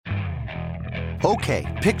Okay,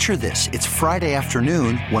 picture this. It's Friday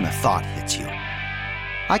afternoon when a thought hits you.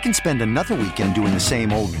 I can spend another weekend doing the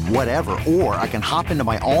same old whatever, or I can hop into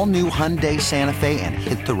my all-new Hyundai Santa Fe and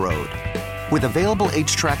hit the road. With available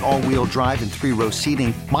H-Track all-wheel drive and 3-row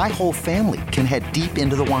seating, my whole family can head deep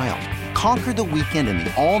into the wild. Conquer the weekend in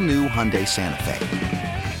the all-new Hyundai Santa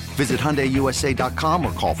Fe. Visit HyundaiUSA.com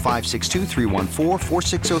or call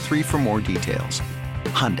 562-314-4603 for more details.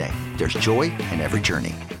 Hyundai, there's joy in every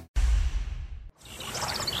journey.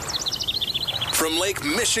 From Lake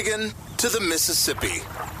Michigan to the Mississippi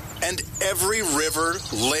and every river,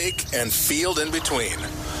 lake, and field in between,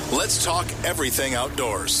 let's talk everything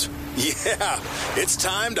outdoors. Yeah, it's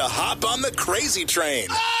time to hop on the crazy train.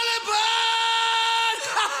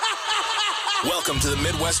 Welcome to the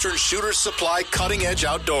Midwestern Shooter Supply Cutting Edge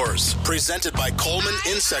Outdoors, presented by Coleman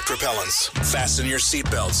Insect Repellents. Fasten your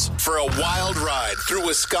seatbelts for a wild ride through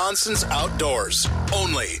Wisconsin's outdoors.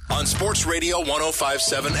 Only on Sports Radio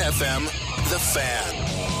 105.7 FM, The Fan.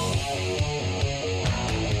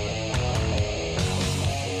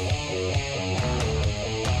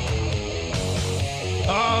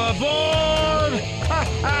 All aboard!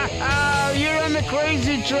 You're on the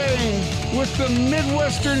crazy train with the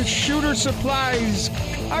Midwestern Shooter Supplies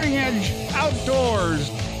Cutting Edge Outdoors.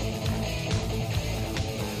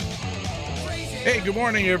 Hey, good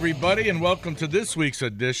morning, everybody, and welcome to this week's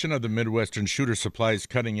edition of the Midwestern Shooter Supplies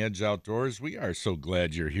Cutting Edge Outdoors. We are so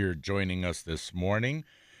glad you're here joining us this morning.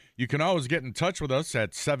 You can always get in touch with us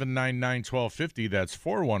at 799-1250. That's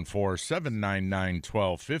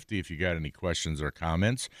 414-799-1250 if you got any questions or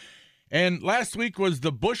comments. And last week was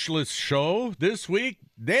the Bushless show. This week,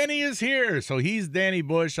 Danny is here. So he's Danny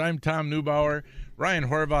Bush. I'm Tom Neubauer. Ryan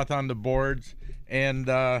Horvath on the boards. And,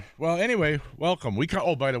 well, anyway, welcome.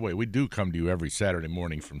 By the way, we do come to you every Saturday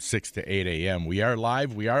morning from 6 to 8 a.m. We are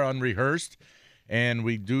live. We are unrehearsed. And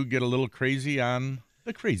we do get a little crazy on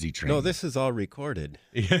the crazy train. No, this is all recorded.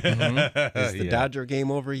 Is the Dodger game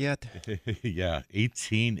over yet? Yeah,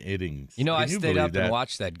 18 innings. You know, I stayed up and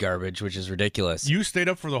watched that garbage, which is ridiculous. You stayed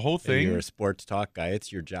up for the whole thing? You're a sports talk guy.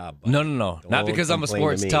 It's your job. Buddy. No. Not because I'm a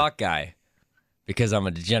sports talk guy. Because I'm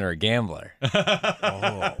a degenerate gambler.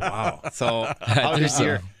 Oh, wow. So how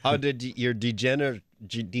did your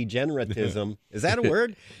degeneratism, is that a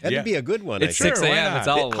word? That'd be a good one. It's 6 a.m. It's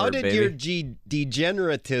all a word, How did baby. your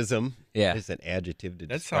degeneratism, is an adjective to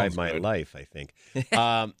That describe sounds my good. life, I think.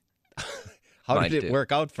 How did it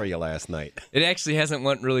work out for you last night? It actually hasn't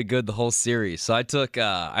went really good the whole series. So I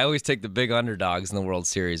always take the big underdogs in the World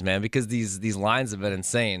Series, man, because these lines have been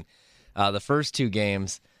insane. The first two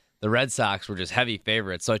games, the Red Sox were just heavy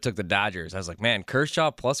favorites, so I took the Dodgers. I was like, man,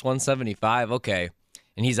 Kershaw plus 175, okay.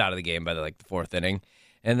 And he's out of the game by the fourth inning.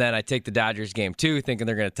 And then I take the Dodgers game 2, thinking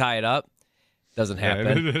they're going to tie it up. Doesn't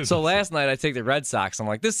happen. So last night I take the Red Sox. I'm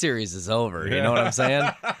like, this series is over. You know what I'm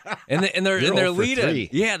saying? And they're leading. 3.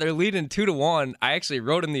 Yeah, they're leading 2-1. I actually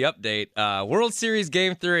wrote in the update, World Series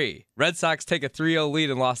Game 3. Red Sox take a 3-0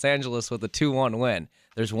 lead in Los Angeles with a 2-1 win.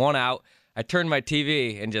 There's one out. I turn my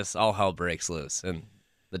TV and just all hell breaks loose. And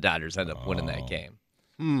the Dodgers end up winning that game.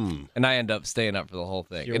 And I end up staying up for the whole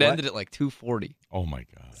thing. It ended at 2:40. Oh, my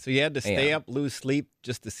God. So you had to stay up, lose sleep,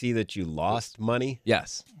 just to see that you lost money?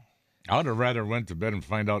 Yes. I would have rather went to bed and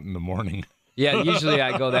find out in the morning. Yeah, usually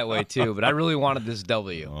I go that way too, but I really wanted this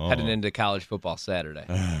W heading into college football Saturday.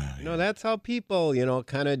 That's how people,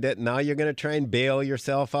 kind of, now you're going to try and bail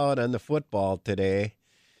yourself out on the football today.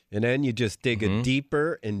 And then you just dig a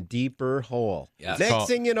deeper and deeper hole. Yes. Next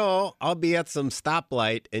thing you know, I'll be at some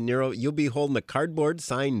stoplight, and you'll be holding a cardboard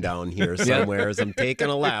sign down here somewhere as I'm taking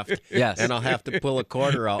a left. Yes. And I'll have to pull a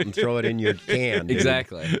quarter out and throw it in your can. dude.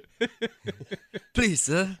 Exactly. Please,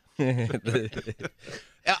 sir.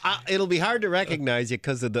 It'll be hard to recognize you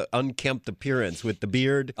because of the unkempt appearance with the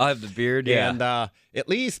beard. I'll have the beard, yeah. And at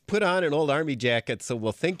least put on an old army jacket so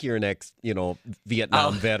we'll think you're an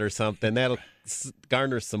Vietnam vet or something. That'll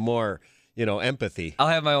garner some more, empathy. I'll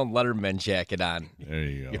have my own Letterman jacket on. There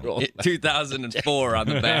you go. 2004 on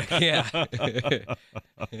the back, yeah.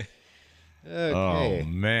 Okay. Oh,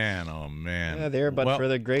 man. But for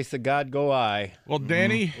the grace of God go I. Well,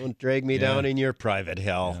 Danny. Don't drag me down in your private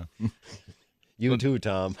hell. Yeah. You too,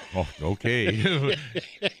 Tom. Oh, okay.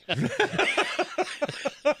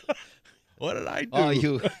 What did I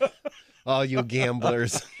do? All you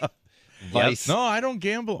gamblers. Vice. No, I don't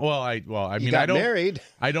gamble. Well, I mean, got I don't. Married.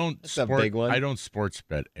 I don't. That's a big one. I don't sports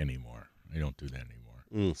bet anymore. I don't do that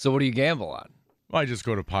anymore. So what do you gamble on? Well, I just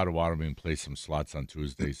go to Potawatomi and play some slots on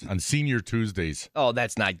Tuesdays, on Senior Tuesdays. Oh,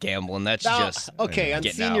 that's not gambling. That's just okay. On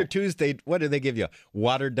getting Senior out. Tuesday, what do they give you?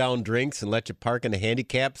 Watered down drinks and let you park in the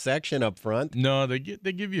handicap section up front? No, they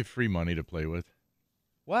give you free money to play with.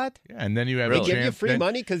 What? Yeah, and then you have They a give you chance. free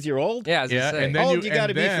money because you're old? Yeah, I was gonna Yeah, say. and then How you old you got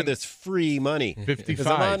to and be for then this free money? 55. Because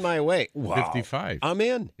I'm on my way. Wow. 55. I'm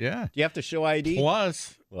in. Do Yeah. you have to show ID?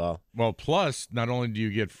 Plus, Well, plus, not only do you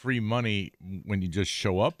get free money when you just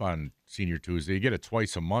show up on Senior Tuesday, you get it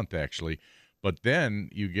twice a month actually, but then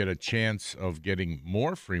you get a chance of getting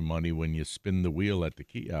more free money when you spin the wheel at the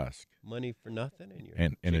kiosk, money for nothing,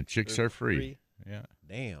 and and chicks are free. Yeah.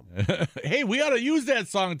 Damn. Hey, we ought to use that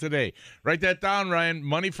song today. Write that down, Ryan.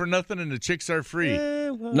 Money for nothing and the chicks are free.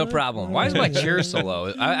 No problem. Why is my chair so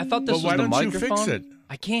low? I thought this Well, was why the don't you microphone. fix it?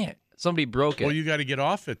 I can't. Somebody broke it. Well, you got to get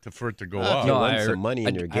off it for it to go If up. you No, won I some heard- money I-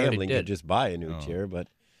 in your I already gambling, you did. just buy a new chair, but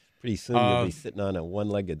pretty soon you'll be sitting on a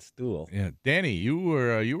one-legged stool. Yeah, Danny, you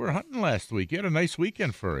were hunting last week. You had a nice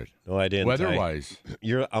weekend for it, No, I didn't. weather-wise.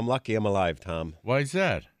 I'm lucky I'm alive, Tom. Why is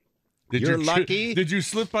that? Did You're your lucky. Did you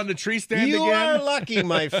slip on the tree stand You again? are lucky,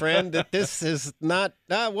 my friend, that this is not.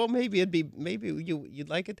 Well, maybe you'd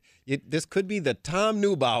like it. This could be the Tom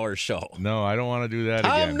Neubauer show. No, I don't want to do that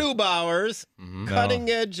Tom again. Neubauer's Cutting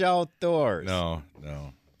Edge Outdoors. No.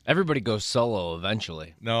 Everybody goes solo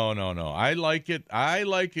eventually. No. I like it. I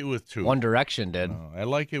like it with two. One Direction did. No, I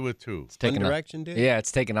like it with two. It's taken One off- Direction did? Yeah,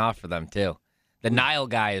 it's taken off for them too. The Nile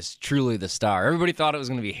guy is truly the star. Everybody thought it was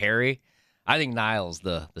going to be Harry. I think Nile's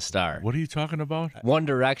the star. What are you talking about? One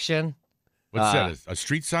Direction. What's that? A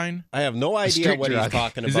street sign? I have no idea street what he's drug.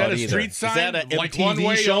 talking Is about that a either. street sign? Is that a Like MTV one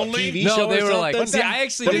way show? only? TV No, show they or were like, something? see, I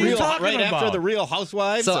actually What are didn't. you Real, talking right after about? the Real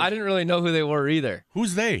Housewives. So I didn't really know who they were either.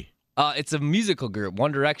 Who's they? It's a musical group,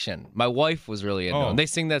 One Direction. My wife was really into them. They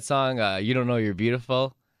sing that song, "You Don't Know You're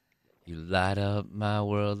Beautiful." You light up my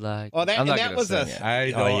world like. Oh, that, I'm not and that gonna was sing a. it. I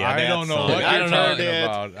don't. Oh, yeah, I that don't know song. what I you're don't know. talking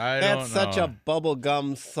about. That's such a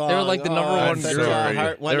bubblegum song. They were like the number Oh, one such group. a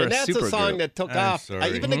heart one. They were And a that's a super song group. that took I'm off.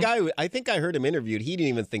 sorry. Even the guy, I think I heard him interviewed, he didn't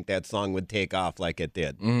even think that song would take off like it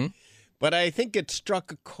did. Mm-hmm. But I think it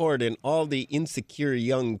struck a chord in all the insecure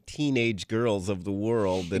young teenage girls of the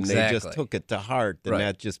world, and they just Exactly. took it to heart, and Right.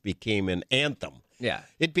 that just became an anthem. Yeah,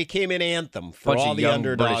 It became an anthem for Bunch of all the young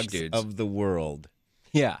British underdogs dudes. of the world.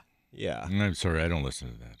 yeah. Yeah. I'm sorry. I don't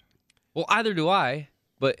listen to that. Well, either do I.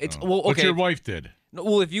 But it's well, What okay. your wife did. No,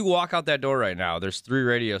 well, if you walk out that door right now, there's two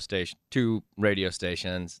radio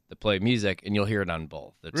stations that play music, and you'll hear it on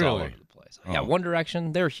both. It's all Really? over the place. Yeah, Oh. One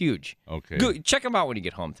Direction, they're huge. Okay. Good. Check them out when you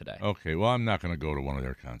get home today. Okay. Well, I'm not going to go to one of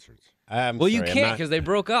their concerts. Well, you can't because they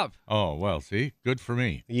broke up. Oh well. See, good for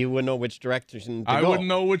me. You wouldn't know which direction to I go. wouldn't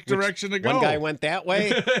know which direction to go. One guy went that way,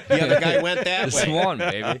 the other guy went that Just way. one,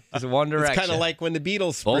 baby. Just One Direction. It's kind of like when the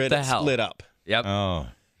Beatles Both to hell. split up. Yep. Oh,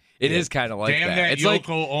 It is kind of like damn that. that It's Yoko like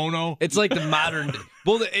Ono. it's like the modern.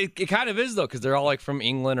 Well, it kind of is though, because they're all like from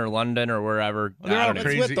England or London or wherever. They're I all don't know. It's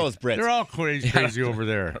crazy. with those Brits. They're all crazy over I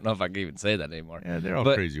there. don't know if I can even say that anymore. Yeah, they're all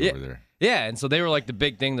But, crazy yeah, over there. Yeah, and so they were like the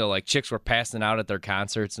big thing though. Like chicks were passing out at their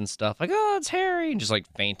concerts and stuff. Like, oh, it's Harry, and just like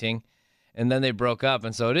fainting. And then they broke up,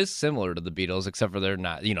 and so it is similar to the Beatles, except for they're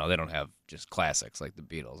not. You know, they don't have just classics like the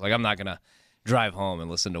Beatles. Like I'm not gonna drive home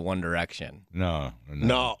and listen to One Direction. No. You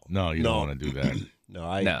don't want to do that.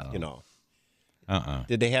 No. Uh-uh.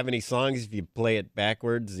 Did they have any songs? If you play it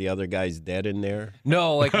backwards, the other guy's dead in there.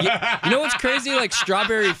 No, like you know what's crazy? Like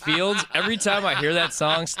Strawberry Fields. Every time I hear that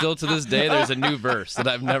song, still to this day, there's a new verse that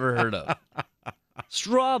I've never heard of.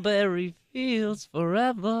 Strawberry Fields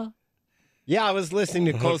forever. Yeah, I was listening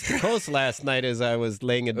to Coast last night as I was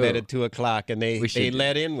laying in bed Oh. at 2:00, and We they should-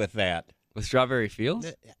 let in with that. With Strawberry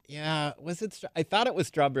Fields? Yeah, was it? I thought it was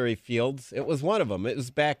Strawberry Fields. It was one of them. It was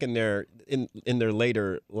back in their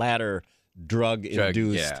latter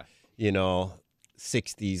drug-induced, yeah.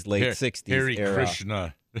 60s, late 60s Harry era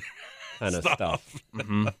Krishna. kind of stuff.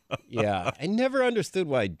 Mm-hmm. Yeah, I never understood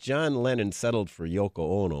why John Lennon settled for Yoko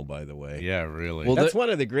Ono. By the way, Yeah, really. Well, that's one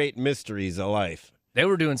of the great mysteries of life. They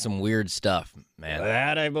were doing some weird stuff, man.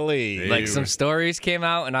 That I believe. Like some stories came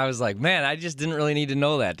out, and I was like, man, I just didn't really need to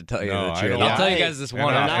know that to tell you No, the I truth. don't- I'll tell you Yeah, guys this and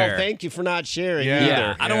one I- off Now, air. thank you for not sharing Yeah. either.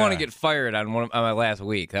 Yeah, I don't want to Yeah. get fired on my last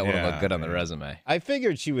week. That would have Yeah, looked good on the yeah. resume. I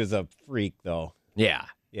figured she was a freak, though. Yeah.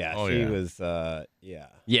 Yeah, Oh, she yeah. was. Yeah.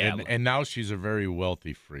 Yeah. And now she's a very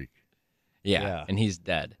wealthy freak. yeah. Yeah. And he's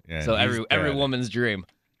dead. Yeah, so and every he's every dead. woman's dream.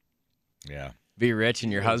 Yeah. Be rich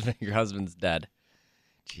and your husband's dead.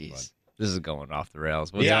 Jeez. This is going off the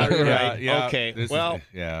rails. What's Yeah, up? you're right. Yeah. Okay, This is- well-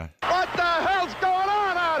 yeah.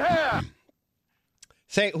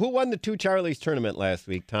 Say, who won the Two Charlies tournament last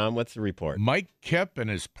week, Tom? What's the report? Mike Kep and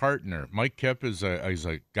his partner. Mike Kep is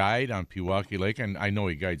a guide on Pewaukee Lake, and I know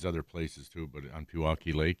he guides other places too, but on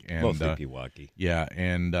Pewaukee Lake. And Mostly Pewaukee. yeah,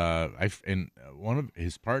 and one of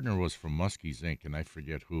his partner was from Muskies Inc., and I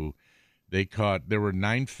forget who. They caught. There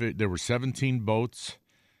were 17 boats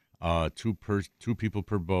two people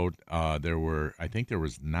per boat. I think there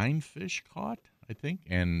was 9 fish caught, I think,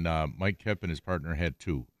 and Mike Kep and his partner had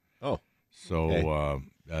 2. Oh. So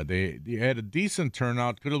Okay. they had a decent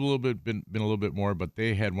turnout. Could have been a little bit more, but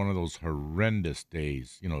they had one of those horrendous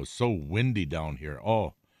days. So windy down here.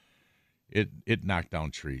 Oh, it knocked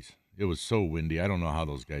down trees. It was so windy. I don't know how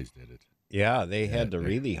those guys did it. Yeah, they had to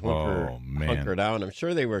really hunker down. I'm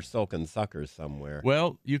sure they were soaking suckers somewhere.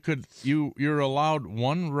 Well, you're allowed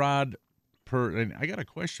 1 rod per. And I got a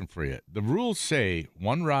question for you. The rules say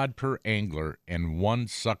 1 rod per angler and 1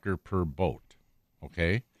 sucker per boat.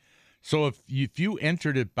 Okay. So if you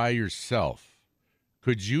entered it by yourself,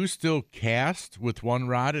 could you still cast with 1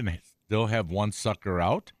 rod and still have 1 sucker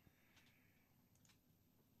out?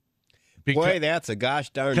 Boy, that's a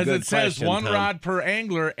gosh darn good question. Because it says 1 Tom. rod per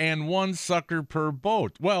angler and 1 sucker per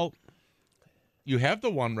boat. Well, you have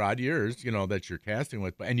the 1 rod, yours, that you're casting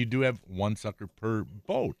with, and you do have 1 sucker per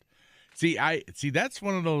boat. See, that's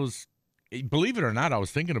one of those. Believe it or not, I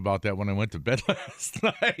was thinking about that when I went to bed last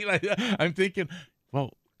night. I'm thinking,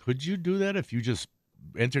 well, could you do that if you just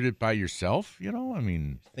entered it by yourself?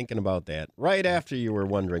 Thinking about that right after you were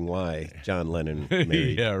wondering why John Lennon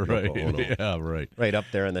married yeah, right. Yoko Ono. Yeah, right. Right up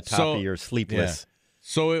there on the top of your sleepless. Yeah.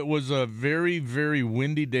 So it was a very, very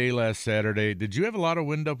windy day last Saturday. Did you have a lot of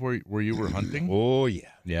wind up where you were hunting? Oh, yeah.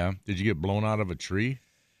 Yeah. Did you get blown out of a tree?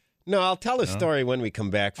 No, I'll tell a story when we come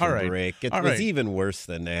back from All right. break. It All was right. even worse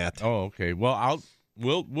than that. Oh, okay. Well,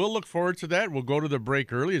 we'll look forward to that. We'll go to the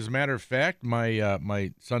break early. As a matter of fact,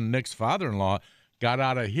 my son Nick's father-in-law got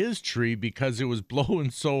out of his tree because it was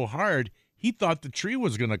blowing so hard. He thought the tree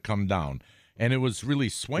was going to come down, and it was really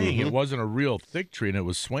swaying. Mm-hmm. It wasn't a real thick tree, and it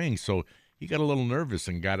was swaying. So he got a little nervous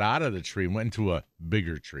and got out of the tree and went into a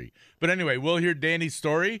bigger tree. But anyway, we'll hear Danny's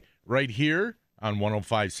story right here on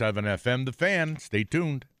 105.7 FM, The Fan. Stay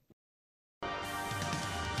tuned.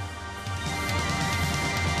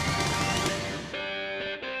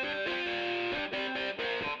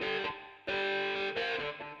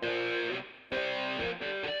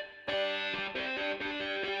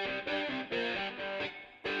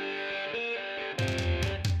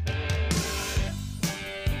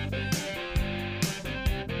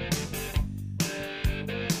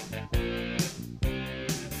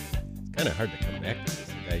 Kind of hard to come back to this.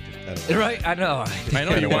 The guy just kind of Right, I know. I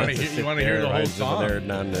know you want to hear the whole song. There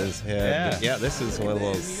nodding his head. Yeah, this is one of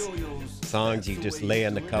those songs you just lay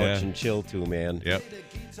on the couch and chill to, man. Yep.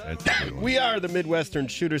 That's a good one. We are the Midwestern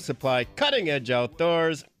Shooter Supply, cutting edge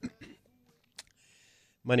outdoors.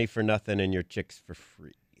 Money for nothing and your chicks for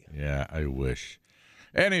free. Yeah, I wish.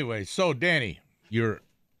 Anyway, so Danny, you're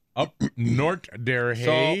up north there,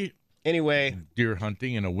 hey, So, anyway, deer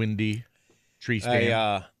hunting in a windy tree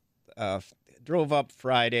stand. I drove up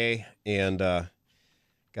Friday and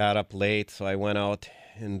got up late, so I went out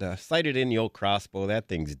and sighted in the old crossbow. That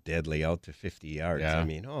thing's deadly out to 50 yards. Yeah. I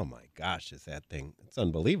mean, oh my gosh, is that thing? It's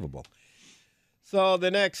unbelievable. So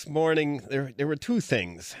the next morning, there were 2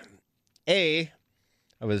 things. A,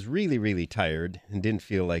 I was really, really tired and didn't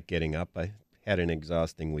feel like getting up. I had an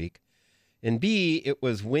exhausting week. And B, it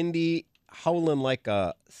was windy, howling like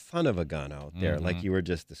a son of a gun out there, like you were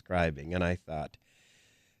just describing. And I thought,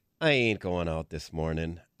 I ain't going out this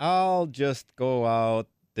morning. I'll just go out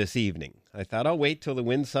this evening. I thought I'll wait till the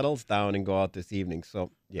wind settles down and go out this evening.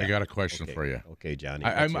 So, yeah. I got a question Okay. for you. Okay, Johnny.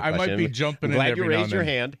 I what's your might question? be jumping I'm in glad every you now raised and your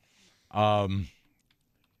then.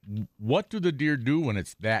 hand. What do the deer do when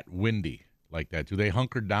it's that windy like that? Do they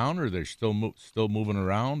hunker down, or they're still moving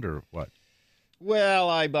around, or what? Well,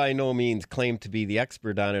 I by no means claim to be the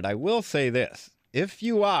expert on it. I will say this. If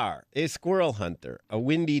you are a squirrel hunter, a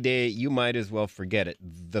windy day, you might as well forget it.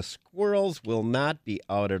 The squirrels will not be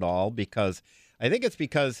out at all because I think it's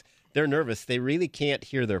because they're nervous. They really can't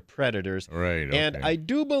hear their predators. Right. Okay. And I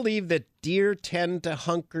do believe that deer tend to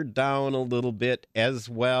hunker down a little bit as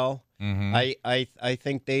well. Mm-hmm. I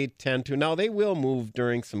think they tend to. Now, they will move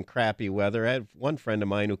during some crappy weather. I have one friend of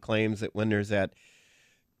mine who claims that when there's that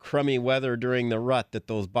crummy weather during the rut that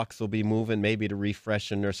those bucks will be moving maybe to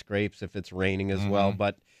refreshen their scrapes if it's raining as well.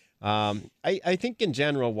 But I think in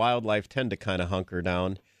general, wildlife tend to kind of hunker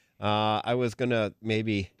down. I was going to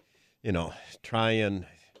maybe, try and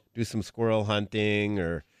do some squirrel hunting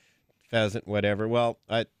or pheasant, whatever. Well,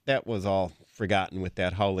 that was all forgotten with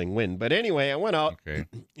that howling wind. But anyway, I went out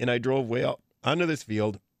and I drove way out onto this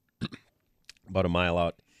field about a mile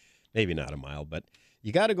out, maybe not a mile, but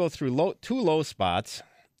you got to go through 2 low spots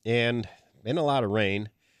and in a lot of rain.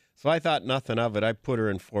 So I thought nothing of it. I put her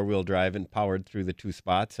in 4-wheel drive and powered through the 2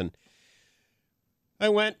 spots. And I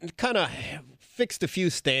went and kind of fixed a few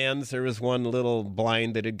stands. There was one little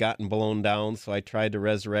blind that had gotten blown down, so I tried to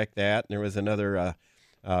resurrect that. And there was another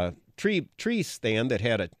tree stand that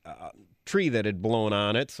had a tree that had blown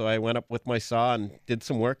on it. So I went up with my saw and did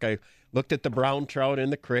some work. I looked at the brown trout in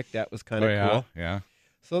the creek. That was kind of cool. Yeah.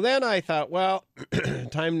 So then I thought, well,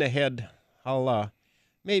 time to head. I'll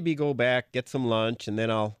maybe go back, get some lunch, and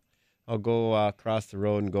then I'll go across the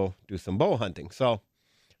road and go do some bow hunting.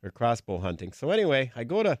 Or crossbow hunting. So anyway, I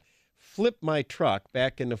go to flip my truck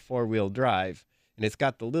back into four-wheel drive, and it's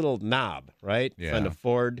got the little knob, right? Yeah. It's on the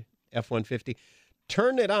Ford F-150.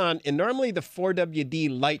 Turn it on, and normally the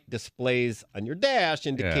 4WD light displays on your dash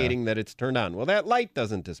indicating that it's turned on. Well, that light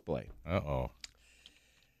doesn't display. Uh-oh.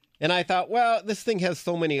 And I thought, well, this thing has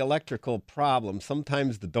so many electrical problems.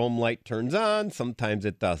 Sometimes the dome light turns on, sometimes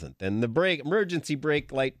it doesn't. And the emergency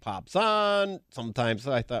brake light pops on sometimes.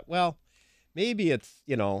 So I thought, well, maybe it's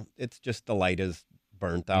just the light is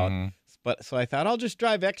burnt out. But so I thought I'll just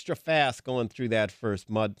drive extra fast going through that first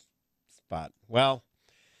mud spot. Well,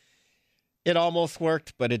 it almost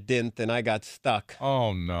worked, but it didn't, and I got stuck.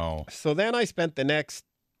 Oh, no. So then I spent the next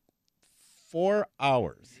 4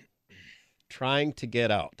 hours trying to get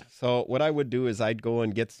out. So what I would do is I'd go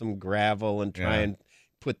and get some gravel and try and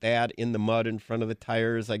put that in the mud in front of the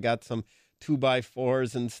tires. I got some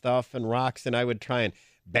 2x4s and stuff and rocks, and I would try and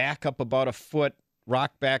back up about a foot,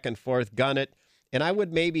 rock back and forth, gun it, and I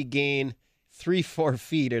would maybe gain 3-4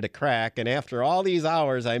 feet at a crack. And after all these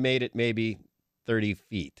hours, I made it maybe 30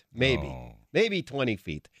 feet, maybe 20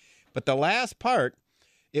 feet. But the last part,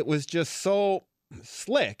 it was just so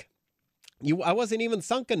slick. I wasn't even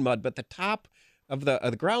sunk in mud, but the top of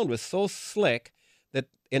the ground was so slick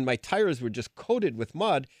and my tires were just coated with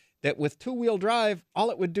mud that with two-wheel drive, all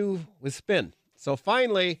it would do was spin. So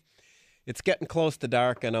finally, it's getting close to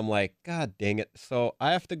dark, and I'm like, God dang it. So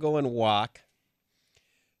I have to go and walk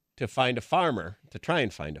to try and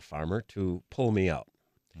find a farmer to pull me out.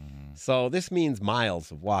 So this means miles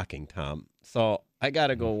of walking, Tom. So I got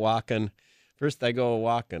to go walking. First, I go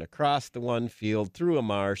walking across the one field, through a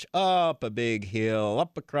marsh, up a big hill,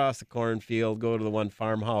 up across a cornfield, go to the one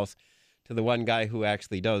farmhouse, to the one guy who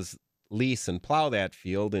actually does lease and plow that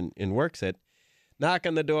field and works it. Knock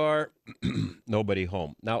on the door, nobody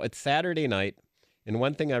home. Now, it's Saturday night, and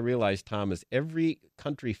one thing I realized, Tom, is every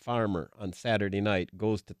country farmer on Saturday night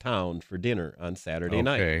goes to town for dinner on Saturday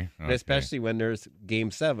night, and especially when there's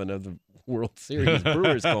Game 7 of the World Series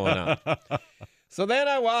Brewers going on. So then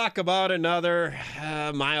I walk about another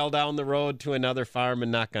mile down the road to another farm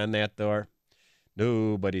and knock on that door.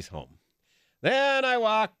 Nobody's home. Then I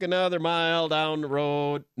walk another mile down the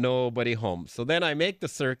road, nobody home. So then I make the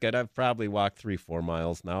circuit. I've probably walked 3-4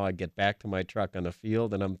 miles now. I get back to my truck on the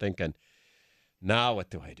field, and I'm thinking, now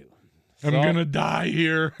what do I do? I'm going to die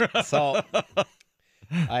here. So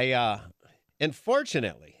and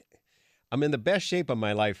fortunately, I'm in the best shape of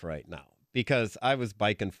my life right now because I was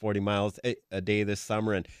biking 40 miles a day this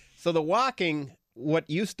summer. And so the walking, what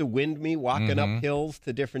used to wind me, walking up hills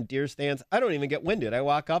to different deer stands, I don't even get winded. I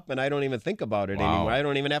walk up and I don't even think about it anymore. I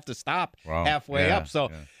don't even have to stop halfway up. So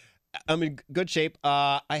I'm in good shape.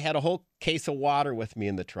 I had a whole case of water with me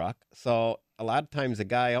in the truck. So a lot of times a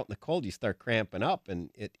guy out in the cold, you start cramping up and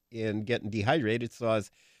getting dehydrated. So I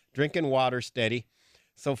was drinking water steady.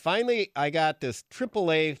 So finally, I got this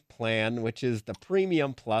AAA plan, which is the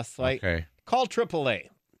Premium Plus. So I call AAA.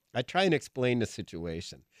 I try and explain the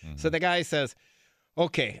situation. So the guy says,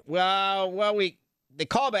 okay, well, they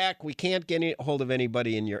call back. We can't get a hold of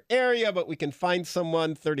anybody in your area, but we can find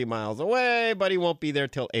someone 30 miles away, but he won't be there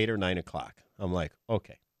till 8 or 9 o'clock. I'm like,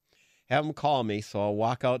 okay. Have him call me, so I'll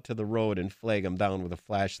walk out to the road and flag him down with a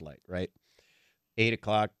flashlight, right? 8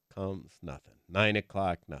 o'clock comes, nothing. 9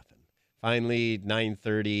 o'clock, nothing. Finally,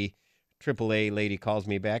 9:30, AAA lady calls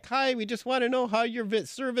me back. Hi, we just want to know how your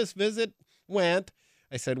service visit went.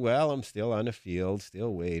 I said, well, I'm still on the field,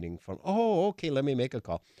 still waiting for him. Oh, okay, let me make a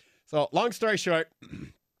call. So long story short,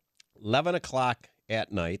 11 o'clock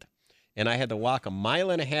at night, and I had to walk 1.5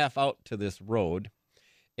 miles out to this road,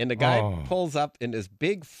 and the guy pulls up in this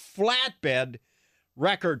big flatbed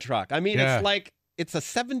record truck. I mean, it's a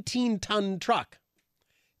 17-ton truck.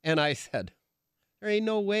 And I said, there ain't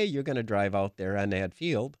no way you're going to drive out there on that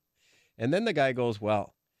field. And then the guy goes,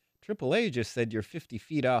 well, AAA just said you're 50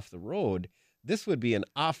 feet off the road. This would be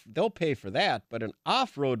they'll pay for that, but an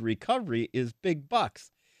off-road recovery is big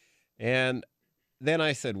bucks. And then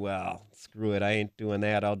I said, well, screw it. I ain't doing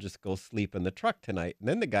that. I'll just go sleep in the truck tonight. And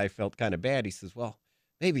then the guy felt kind of bad. He says, well,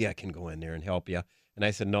 maybe I can go in there and help you. And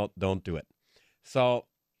I said, no, don't do it. So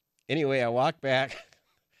anyway, I walked back.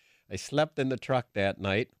 I slept in the truck that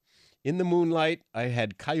night. In the moonlight, I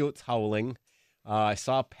had coyotes howling. I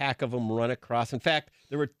saw a pack of them run across. In fact,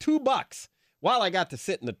 there were 2 bucks. While I got to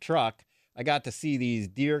sit in the truck, I got to see these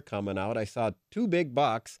deer coming out. I saw 2 big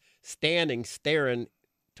bucks standing, staring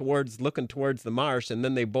looking towards the marsh, and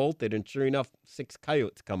then they bolted, and sure enough, 6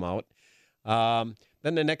 coyotes come out.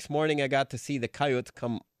 Then the next morning, I got to see the coyotes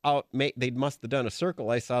come out. They must have done a circle.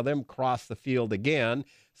 I saw them cross the field again.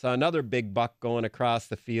 Saw another big buck going across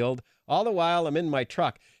the field. All the while, I'm in my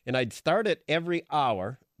truck, and I'd start it every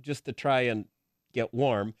hour just to try and get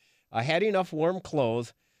warm. I had enough warm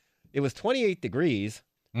clothes. It was 28 degrees,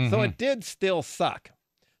 so it did still suck.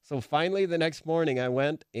 So finally, the next morning, I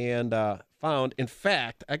went and found, in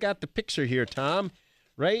fact, I got the picture here, Tom,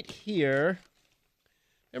 right here.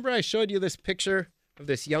 Remember I showed you this picture of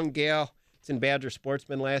this young gal? It's in Badger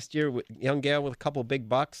Sportsman last year, young gal with a couple big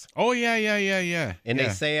bucks. Oh, yeah. And they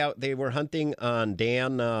say they were hunting on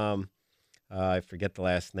Dan, I forget the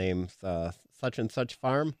last name, such and such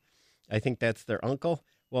farm. I think that's their uncle.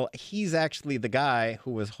 Well, he's actually the guy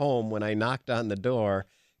who was home when I knocked on the door,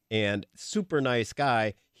 and super nice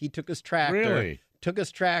guy. He took his tractor,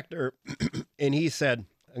 and he said,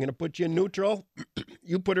 I'm going to put you in neutral.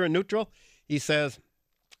 You put her in neutral. He says,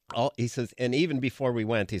 and even before we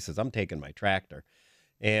went, he says, I'm taking my tractor.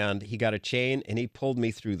 And he got a chain, and he pulled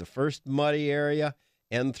me through the first muddy area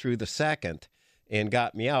and through the second and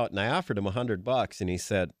got me out. And I offered him $100, and he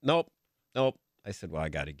said, nope. I said, well, I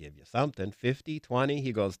got to give you something, 50, 20.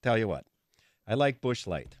 He goes, tell you what, I like Busch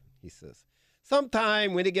Light. He says,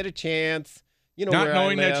 sometime when you get a chance, you know, not where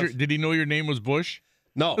knowing I live. that did he know your name was Bush?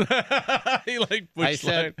 No. He liked Busch I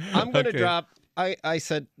said, Light. I'm going to Okay. drop. I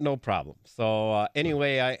said, no problem. So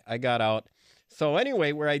anyway, I got out. So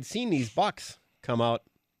anyway, where I'd seen these bucks come out,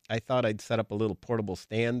 I thought I'd set up a little portable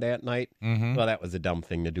stand that night. Well, that was a dumb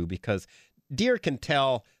thing to do because deer can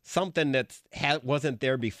tell something that wasn't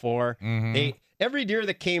there before. Every deer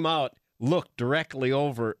that came out looked directly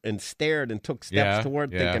over and stared and took steps toward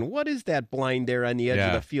thinking, what is that blind there on the edge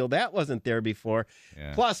of the field? That wasn't there before.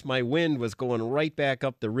 Yeah. Plus, my wind was going right back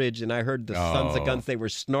up the ridge, and I heard the sons of guns. They were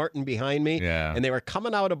snorting behind me, and they were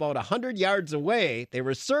coming out about 100 yards away. They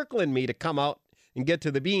were circling me to come out and get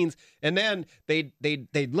to the beans, and then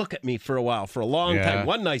they'd look at me for a while, for a long time.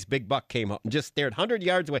 One nice big buck came up and just stared 100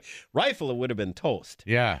 yards away. Rifle, it would have been toast.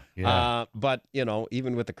 But, you know,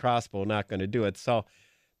 even with the crossbow, not going to do it. So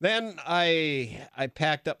then I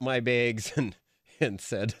packed up my bags and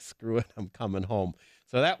said, screw it, I'm coming home.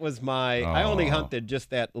 So that was I only hunted just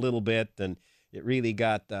that little bit, and it really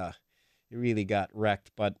got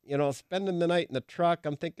wrecked. But, you know, spending the night in the truck,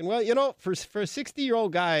 I'm thinking, well, you know, for a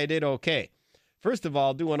 60-year-old guy, I did okay. First of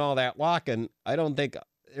all, doing all that walking, I don't think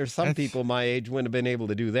there's some people my age wouldn't have been able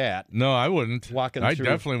to do that. No, I wouldn't. Walking I through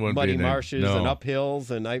definitely wouldn't muddy be marshes and up hills,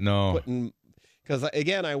 and because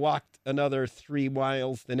again, I walked another 3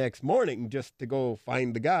 miles the next morning just to go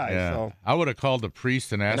find the guy. Yeah. So I would have called the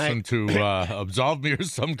priest and asked him to absolve me or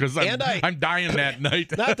something because I'm dying that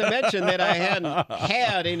night. Not to mention that I hadn't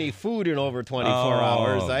had any food in over 24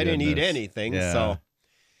 hours. I didn't eat anything. Yeah. So,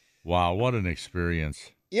 wow, what an experience.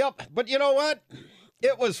 Yep. But you know what?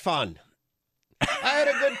 It was fun. I had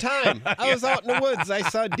a good time. I was out in the woods. I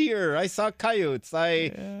saw deer. I saw coyotes.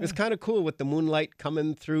 It was kind of cool with the moonlight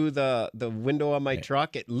coming through the window of my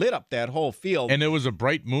truck. It lit up that whole field. And it was a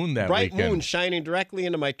bright moon that weekend. Bright moon shining directly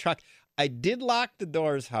into my truck. I did lock the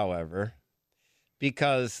doors, however,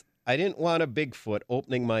 because I didn't want a Bigfoot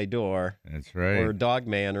opening my door. That's right. Or a dog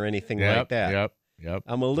man or anything like that. Yep.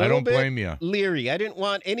 I'm a little I don't bit blame you. leery. I didn't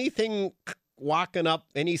want anything walking up,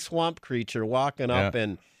 any swamp creature walking up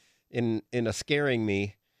and in a scaring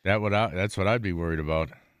me. That's what I'd be worried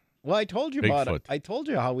about. Well, I told you about Bigfoot. it. I told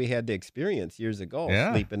you how we had the experience years ago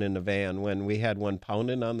sleeping in the van when we had one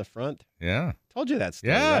pounding on the front. Yeah. Told you that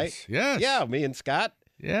story, right? Yes. Yeah, me and Scott.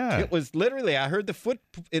 Yeah. It was literally, I heard the foot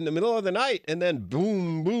in the middle of the night, and then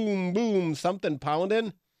boom, boom, boom, something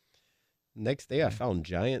pounding. Next day, I found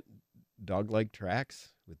giant dog-like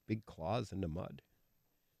tracks with big claws in the mud.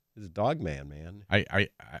 It was a dog man.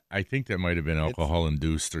 I think that might have been alcohol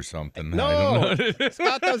induced or something. No, I don't know.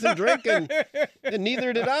 Scott doesn't drink, and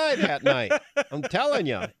neither did I that night. I'm telling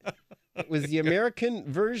you. It was the American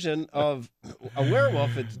version of a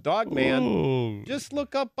werewolf. It's Dogman. Ooh. Just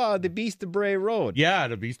look up the Beast of Bray Road. Yeah,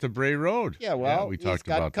 the Beast of Bray Road. Yeah, well, we he's talked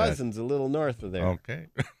got about cousins a little north of there. Okay.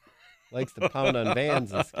 Likes to pound on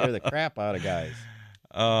vans and scare the crap out of guys.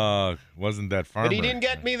 Wasn't that farmer? But he didn't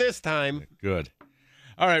get me this time. Good.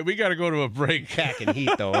 All right, we got to go to a break. Packing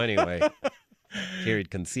heat, though, anyway.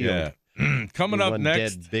 Carried concealed. Yeah. Coming up One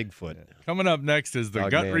next. dead Bigfoot. Coming up next is the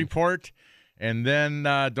Dog Gut man. Report. And then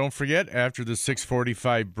don't forget, after the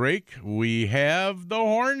 6:45 break, we have the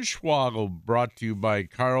Hornswoggle brought to you by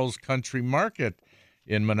Carl's Country Market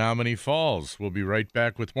in Menominee Falls. We'll be right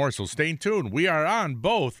back with more, so stay tuned. We are on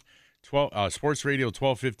both Sports Radio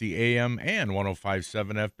 1250 AM and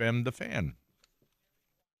 105.7 FM, The Fan.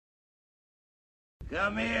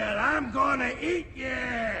 Come here, I'm gonna eat you.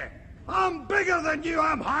 I'm bigger than you,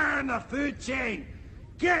 I'm higher in the food chain.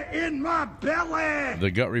 Get in my belly.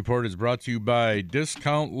 The Gut Report is brought to you by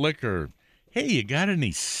Discount Liquor. Hey, you got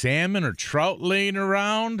any salmon or trout laying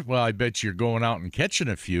around? Well, I bet you're going out and catching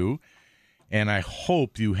a few, and I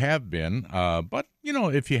hope you have been. But,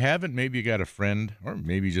 if you haven't, maybe you got a friend, or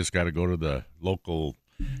maybe you just got to go to the local,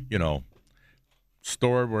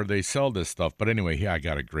 store where they sell this stuff. But anyway, here I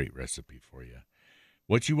got a great recipe for you.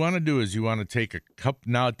 What you want to do is you want to take a cup.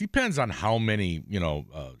 Now, it depends on how many,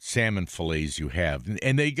 salmon fillets you have.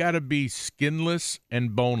 And they got to be skinless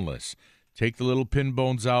and boneless. Take the little pin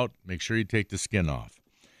bones out. Make sure you take the skin off.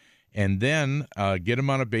 And then get them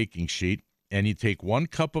on a baking sheet. And you take 1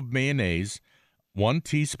 cup of mayonnaise, 1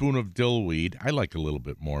 teaspoon of dill weed. I like a little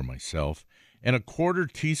bit more myself. And a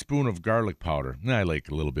 1/4 teaspoon of garlic powder. I like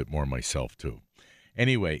a little bit more myself, too.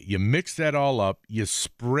 Anyway, you mix that all up. You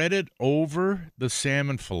spread it over the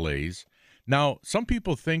salmon fillets. Now, some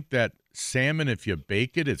people think that salmon, if you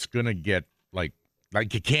bake it, it's going to get like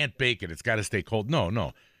you can't bake it. It's got to stay cold.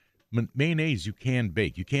 No. Mayonnaise, you can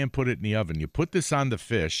bake. You can put it in the oven. You put this on the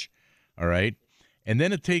fish, all right? And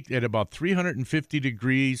then it takes at about 350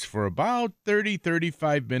 degrees for about 30,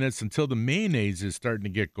 35 minutes until the mayonnaise is starting to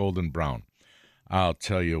get golden brown. I'll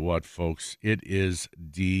tell you what, folks, it is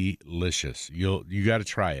delicious. You got to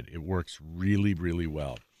try it. It works really, really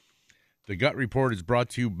well. The Gut Report is brought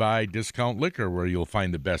to you by Discount Liquor, where you'll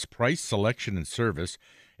find the best price, selection, and service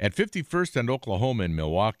at 51st and Oklahoma in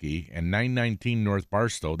Milwaukee and 919 North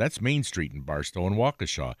Barstow. That's Main Street in Barstow and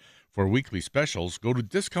Waukesha. For weekly specials, go to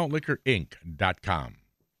discountliquorinc.com.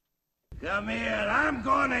 Come here, I'm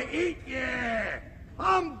gonna eat you.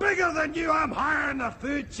 I'm bigger than you, I'm higher in the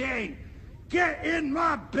food chain. Get in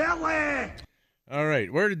my belly. All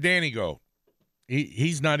right, where did Danny go?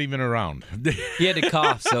 He's not even around. He had to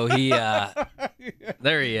cough, so he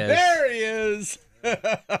there he is. There he is.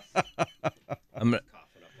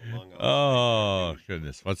 Oh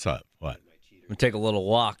goodness, what's up? What? I'm gonna take a little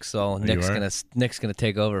walk, so Nick's gonna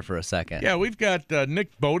take over for a second. Yeah, we've got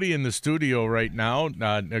Nick Bodie in the studio right now.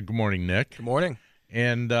 Good morning, Nick. Good morning.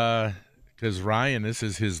 And because Ryan, this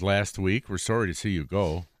is his last week. We're sorry to see you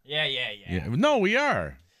go. Yeah. No, we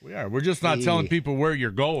are. We're just not telling people where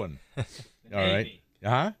you're going. All right.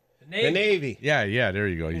 Huh? The Navy. Yeah. There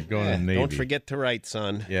you go. He's going to the Navy. Don't forget to write,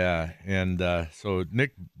 son. Yeah, and so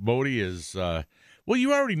Nick Bodie is. Well,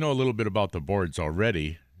 you already know a little bit about the boards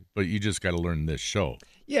already, but you just got to learn this show.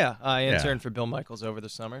 Yeah, I interned for Bill Michaels over the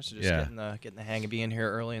summer, so just Yeah. getting the hang of being here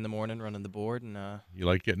early in the morning, running the board, and You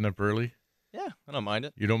like getting up early? yeah, I don't mind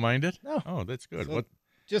it. You don't mind it? No. Oh, that's good. So- What?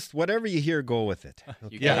 Just whatever you hear, go with it.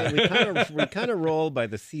 Okay? Yeah. we kind of roll by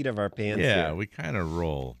the seat of our pants. Yeah, here. we kind of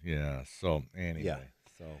roll. Yeah. So anyway. Yeah.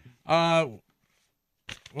 So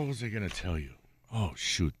What was I going to tell you? Oh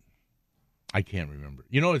shoot, I can't remember.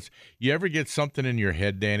 You ever get something in your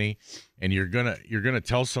head, Danny, and you're gonna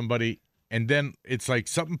tell somebody, and then it's like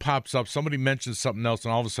something pops up, somebody mentions something else,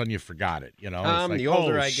 and all of a sudden you forgot it. It's like, the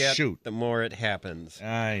older oh, I get, shoot. the more it happens.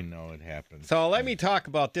 I know it happens. So let me talk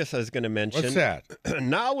about this. I was going to mention. What's that?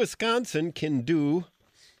 Now Wisconsin can do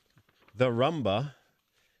the rumba.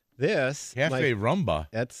 This Cafe Rumba.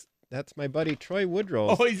 That's my buddy Troy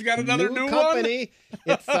Woodrow. Oh, he's got another new company.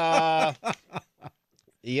 It's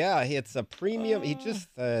it's a premium.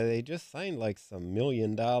 They just signed like some $1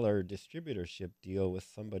 million distributorship deal with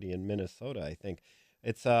somebody in Minnesota, I think.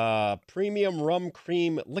 It's a premium rum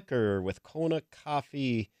cream liquor with Kona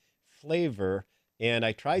coffee flavor, and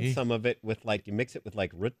I tried some of it with you mix it with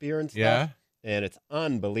root beer and stuff. Yeah. And it's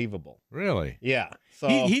unbelievable. Really? Yeah. So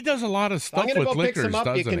He does a lot of stuff I'm gonna with go pick liquors, some up.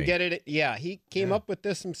 You doesn't can he? get it. Yeah, he came up with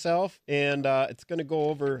this himself, and it's gonna go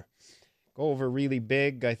over really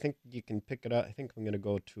big. I think you can pick it up. I think I'm gonna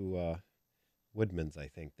go to Woodman's. I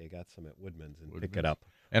think they got some at Woodman's and pick it up.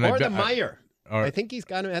 And or I the bet- Meyer. or- I think he's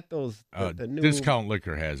got them at those the new Discount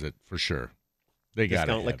Liquor has it for sure. They got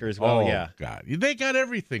Discount Liquor as well. Oh, Yeah. God, they got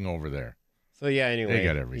everything over there. So yeah. Anyway,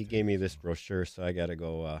 got everything. he gave me this brochure, so I got to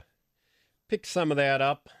go pick some of that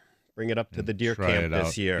up. Bring it up to the deer Try camp it out.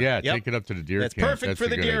 this year. Yeah, Yep. take it up to the deer That's camp. perfect That's for a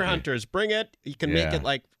the good deer idea. hunters. Bring it. You can make Yeah. it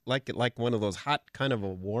like one of those hot, kind of a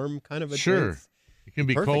warm kind of a Sure. drinks. It can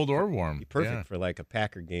be Perfect cold or for- warm. Be perfect Yeah. for like a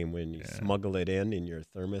Packer game when you smuggle it in your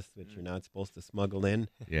thermos that you're not supposed to smuggle in.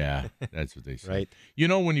 Yeah, that's what they say. Right.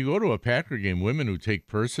 When you go to a Packer game, women who take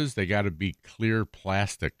purses, they got to be clear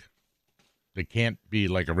plastic. They can't be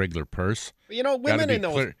like a regular purse. But women in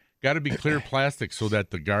those Got to be clear plastic so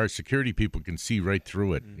that the security people can see right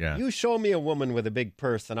through it. Yeah. You show me a woman with a big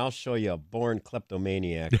purse, and I'll show you a born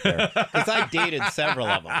kleptomaniac there. Because I dated several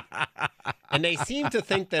of them. And they seem to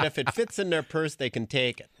think that if it fits in their purse, they can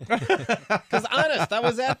take it. Because honest, I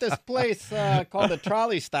was at this place called the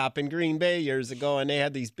Trolley Stop in Green Bay years ago, and they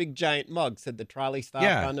had these big giant mugs, said the Trolley Stop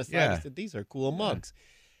on the side. I said, these are cool mugs.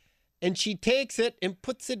 And she takes it and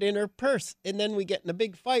puts it in her purse. And then we get in a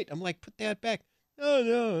big fight. I'm like, put that back.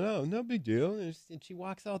 No big deal. And she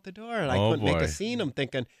walks out the door, and I couldn't make a scene. I'm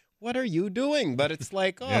thinking, what are you doing? But it's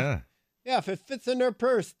like, yeah, if it fits in their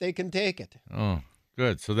purse, they can take it. Oh,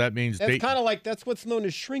 good. So that means that's kind of like that's what's known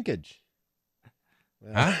as shrinkage.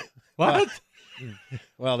 Well, huh? What?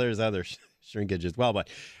 Well, there's other shrinkage as well, but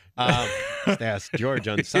ask George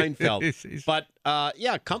on Seinfeld. But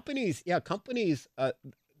companies.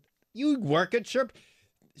 You work at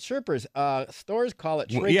Sherpers, stores call it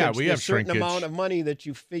shrinkage. Yeah, we have a certain shrinkage. amount of money that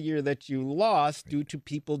you figure that you lost due to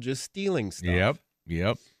people just stealing stuff.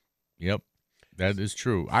 Yep. That is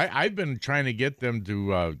true. I've been trying to get them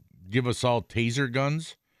to give us all taser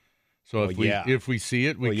guns. So if we see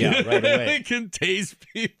it, we can, right away. we can tase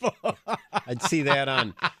people. I'd see that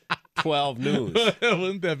on 12 News.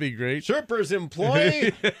 Wouldn't that be great? Sherpers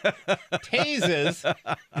employee tases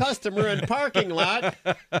customer in parking lot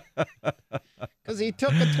because he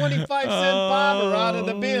took a 25-cent bomber out of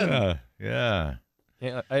the bin. Yeah.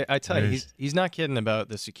 Yeah, I tell you, he's not kidding about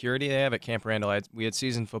the security they have at Camp Randall. We had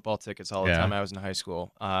season football tickets all the time I was in high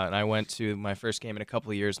school, and I went to my first game in a couple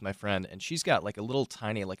of years with my friend, and she's got like a little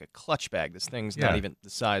tiny, like a clutch bag. This thing's not even the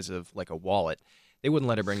size of like a wallet. They wouldn't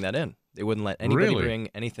let her bring that in. They wouldn't let anybody bring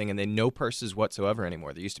anything, and they no purses whatsoever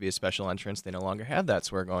anymore. There used to be a special entrance. They no longer have that,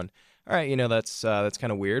 so we're going, all right, that's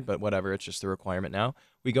kind of weird, but whatever. It's just a requirement now.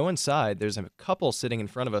 We go inside. There's a couple sitting in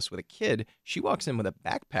front of us with a kid. She walks in with a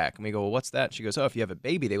backpack, and we go, well, what's that? She goes, oh, if you have a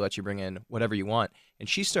baby, they let you bring in whatever you want. And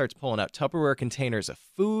she starts pulling out Tupperware containers of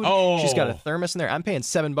food. Oh. She's got a thermos in there. I'm paying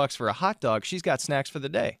 $7 for a hot dog. She's got snacks for the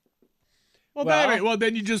day. Well,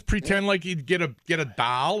 then you just pretend like you'd get a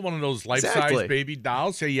doll, one of those life-size baby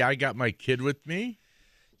dolls. Say, yeah, I got my kid with me.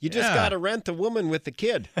 You just got to rent a woman with a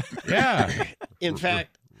kid. Yeah. In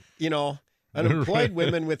fact, unemployed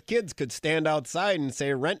women with kids could stand outside and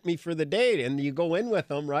say, rent me for the day. And you go in with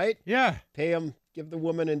them, right? Yeah. Pay them, give the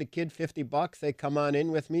woman and the kid $50. They come on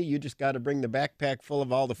in with me. You just got to bring the backpack full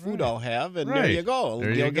of all the food I'll have. And there you go.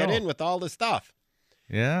 You'll get in with all the stuff.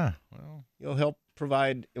 Yeah. Well, you'll help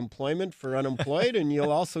provide employment for unemployed, and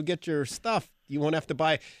you'll also get your stuff. You won't have to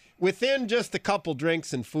buy. Within just a couple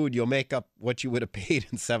drinks and food, you'll make up what you would have paid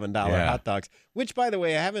in $7 hot dogs, which, by the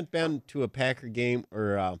way, I haven't been to a Packer game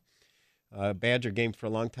or a Badger game for a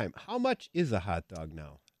long time. How much is a hot dog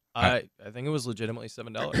now? I think it was legitimately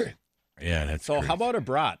 $7. Yeah, that's so. crazy. How about a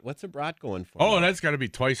brat? What's a brat going for? Oh, that's got to be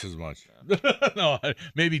twice as much. No,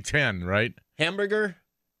 maybe 10, right? Hamburger?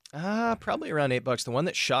 Probably around $8. The one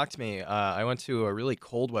that shocked me, I went to a really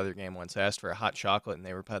cold weather game once. I asked for a hot chocolate, and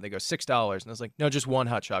they go $6, and I was like, no, just one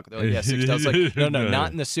hot chocolate. They're like, yeah, $6. I was like, no,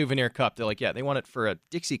 not in the souvenir cup. They're like, yeah, they want it for a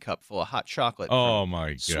Dixie cup full of hot chocolate. Oh my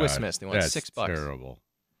God, Swiss Miss. They want that's $6. Terrible.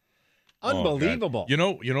 Unbelievable.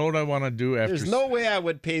 Oh, you know what I want to do after? There's no way I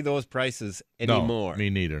would pay those prices anymore. No, me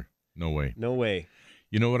neither. No way. No way.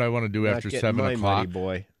 You know what I want to do after 7 o'clock? Money,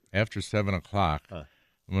 boy. After 7 o'clock,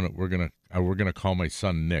 we're gonna call my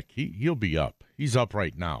son Nick. He'll be up. He's up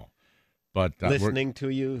right now. But listening to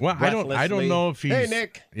you. Well, I don't know if he's. Hey,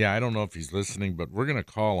 Nick. Yeah, I don't know if he's listening, but we're gonna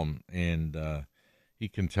call him, and he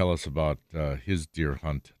can tell us about his deer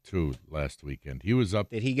hunt too. Last weekend, he was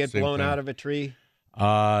up. Did he get blown out of a tree?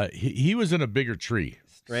 He was in a bigger tree.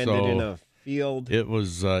 Stranded in a field. It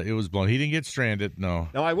was blown. He didn't get stranded. No.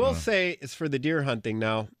 Now I will say, it's for the deer hunting.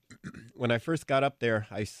 Now, when I first got up there,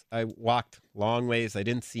 I walked long ways. I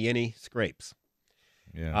didn't see any scrapes.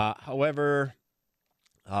 Yeah. However,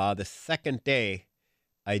 the second day,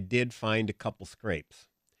 I did find a couple scrapes,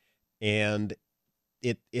 and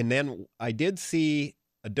then I did see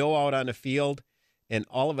a doe out on the field, and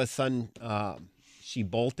all of a sudden, she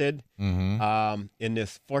bolted. Mm-hmm. And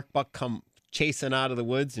this fork buck come chasing out of the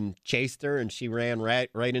woods and chased her, and she ran right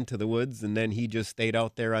into the woods, and then he just stayed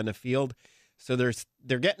out there on the field. So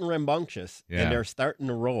they're getting rambunctious, and they're starting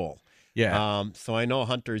to roll. Yeah. So I know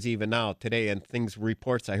hunters even now today, and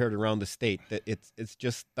reports I heard around the state that it's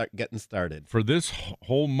just getting started for this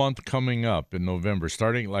whole month coming up in November,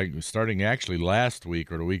 starting actually last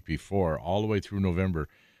week or the week before, all the way through November.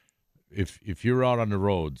 If you're out on the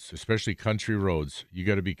roads, especially country roads, you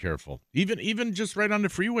got to be careful. Even just right on the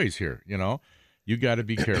freeways here, you got to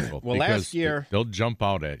be careful. Well, last year they'll jump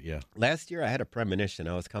out at you. Last year I had a premonition.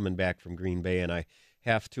 I was coming back from Green Bay, and I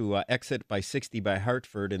have to exit by 60 by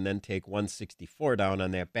Hartford and then take 164 down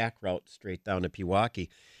on that back route straight down to Pewaukee.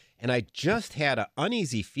 And I just had an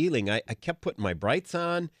uneasy feeling. I kept putting my brights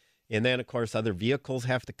on, and then, of course, other vehicles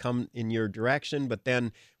have to come in your direction. But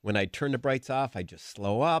then when I turn the brights off, I just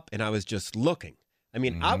slow up, and I was just looking. I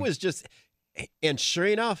mean, I was just, and sure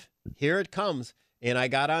enough, here it comes. And I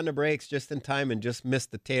got on the brakes just in time and just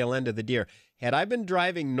missed the tail end of the deer. Had I been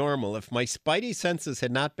driving normal, if my spidey senses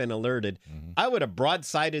had not been alerted, I would have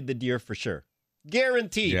broadsided the deer for sure.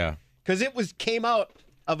 Guaranteed. Yeah. Because it came out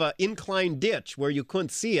of an inclined ditch where you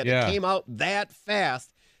couldn't see it. Yeah. It came out that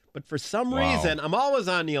fast. But for some reason, I'm always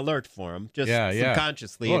on the alert for them, just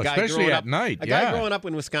subconsciously. Well, especially at night. A guy growing up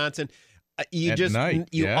in Wisconsin,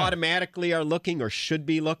 you automatically are looking or should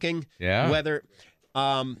be looking. Yeah. Whether,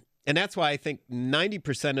 and that's why I think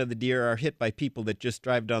 90% of the deer are hit by people that just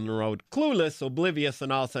drive down the road clueless, oblivious,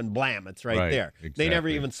 and all of a sudden, blam, it's right there. Exactly. They never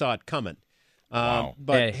even saw it coming. Wow.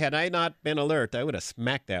 But had I not been alert, I would have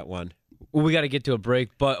smacked that one. Well, we got to get to a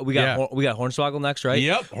break, but we got Hornswoggle next, right?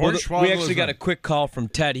 Yep, Hornswoggle. We actually got a quick call from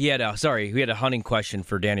Ted. We had a hunting question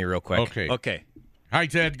for Danny real quick. Okay. Hi,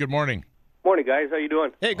 Ted. Good morning. Morning, guys. How you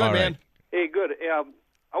doing? Hey, good, man. Hey, good. I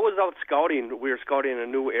was out scouting. We were scouting a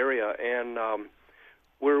new area, and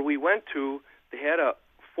where we went to, they had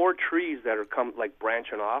 4 trees that are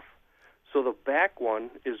branching off. So the back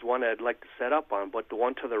one is one I'd like to set up on, but the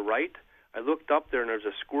one to the right, I looked up there, and there's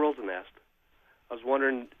a squirrel's nest. I was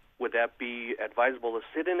wondering, would that be advisable to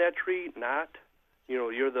sit in that tree? Not?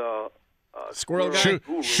 You're the squirrel guy.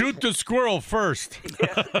 Shoot the squirrel first.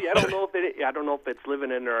 I don't know if it's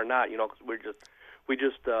living in there or not. Because we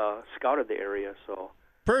just scouted the area. So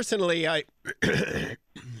personally, I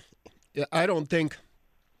don't think.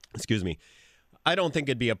 Excuse me. I don't think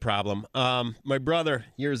it'd be a problem. My brother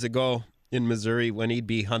years ago in Missouri, when he'd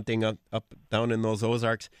be hunting up down in those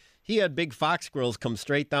Ozarks, he had big fox squirrels come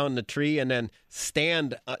straight down the tree and then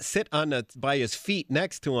sit by his feet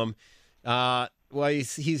next to him.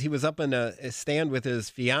 He was up in a stand with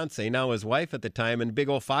his fiance, now his wife at the time, and big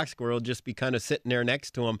old fox squirrel just be kind of sitting there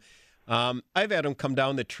next to him. I've had them come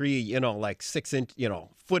down the tree, like 6 inch,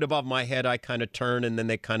 foot above my head. I kind of turn and then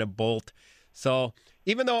they kind of bolt. So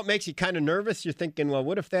even though it makes you kind of nervous, you're thinking, well,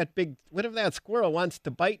 what if that squirrel wants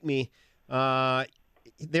to bite me?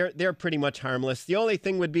 They're pretty much harmless. The only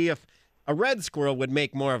thing would be if a red squirrel would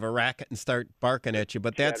make more of a racket and start barking at you,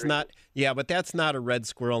 but that's not. Yeah, but that's not a red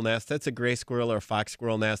squirrel nest. That's a gray squirrel or a fox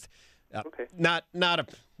squirrel nest. Okay. Not a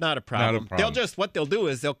problem. What they'll do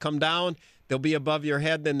is they'll come down. They'll be above your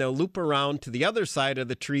head. Then they'll loop around to the other side of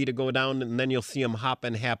the tree to go down, and then you'll see them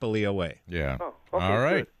hopping happily away. Yeah. Oh, okay, all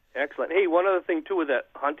right. Good. Excellent. Hey, one other thing too with that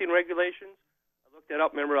hunting regulations. That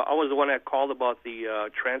up. Remember, I was the one that called about the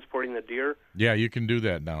transporting the deer. Yeah, you can do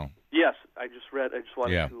that now. Yes, I just wanted to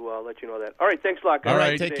let you know that. All right, thanks a lot, guys. All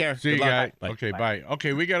right, take care. See you, guys. Okay, bye.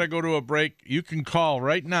 Okay, we got to go to a break. You can call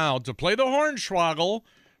right now to play the Hornswoggle,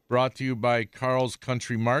 brought to you by Carl's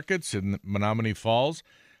Country Markets in Menominee Falls.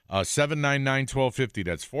 799-1250.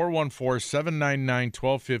 That's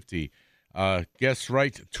 414-799-1250. Guess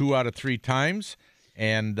right 2 out of 3 times.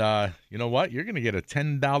 And you know what? You're going to get a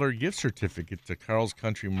 $10 gift certificate to Carl's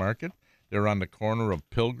Country Market. They're on the corner of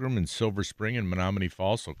Pilgrim and Silver Spring in Menominee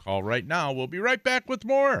Falls. So call right now. We'll be right back with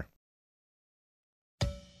more.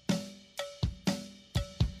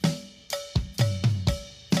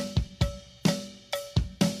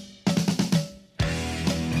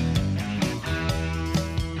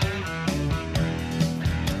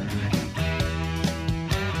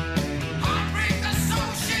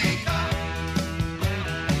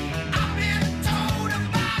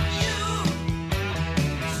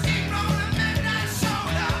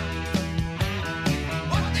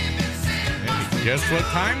 Guess what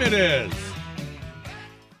time it is?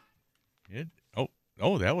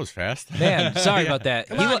 Oh, that was fast. Man, sorry about that.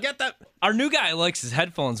 Come on, get that. Our new guy likes his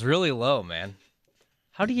headphones really low, man.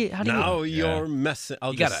 How do you? You're messing.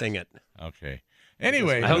 I'll just sing it. Okay.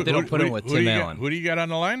 Anyway, I hope they don't put him with Tim Allen. Who do you got on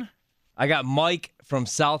the line? I got Mike from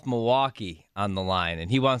South Milwaukee on the line, and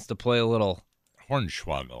he wants to play a little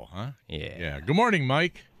Hornswoggle, huh? Yeah. Yeah. Good morning,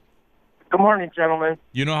 Mike. Good morning, gentlemen.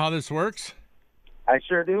 You know how this works? I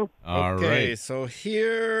sure do. All right. Okay, so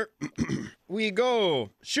here we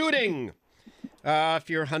go. Shooting. If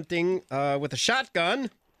you're hunting with a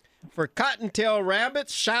shotgun, for cottontail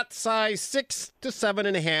rabbits, shot size 6 to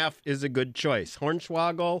 7.5 is a good choice.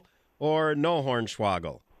 Hornswoggle or no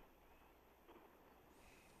Hornswoggle?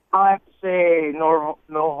 I'll have to say no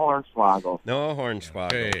Hornswoggle. No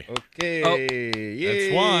Hornswoggle. Okay. Oh, Yay.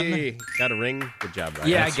 that's one. Got a ring? Good job, Ryan.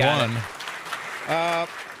 Yeah, That's I got one. it.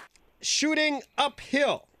 Shooting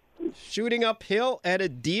uphill. Shooting uphill at a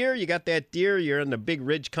deer. You got that deer. You're in the big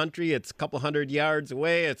ridge country. It's a couple 100 yards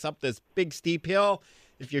away. It's up this big steep hill.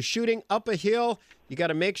 If you're shooting up a hill, you got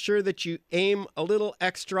to make sure that you aim a little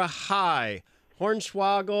extra high.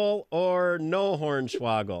 Hornswoggle or no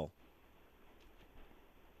hornswoggle?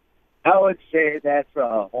 I would say that's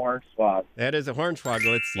a hornswoggle. That is a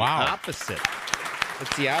hornswoggle. It's the opposite.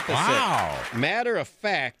 It's the opposite. Wow. Matter of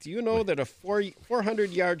fact, you know that a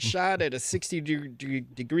 400-yard shot at a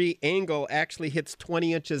 60-degree angle actually hits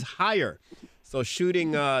 20 inches higher. So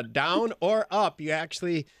shooting down or up, you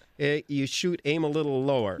actually you aim a little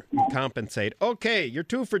lower and compensate. Okay, you're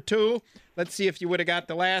 2 for 2. Let's see if you would have got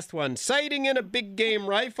the last one. Sighting in a big game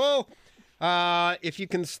rifle. If you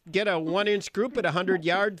can get a 1-inch group at 100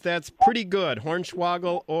 yards, that's pretty good.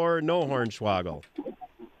 Hornswoggle or no hornswoggle?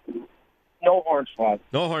 No hornswoggle.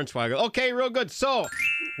 No hornswoggle. Okay, real good. So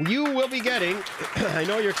you will be getting, I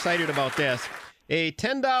know you're excited about this, a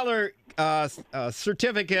 $10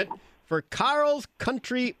 certificate for Carl's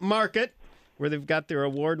Country Market, where they've got their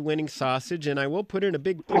award-winning sausage. And I will put in a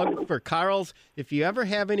big plug for Carl's. If you ever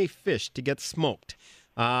have any fish to get smoked,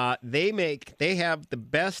 they have the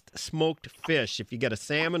best smoked fish. If you get a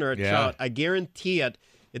salmon or a trout, I guarantee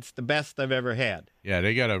it's the best I've ever had. Yeah,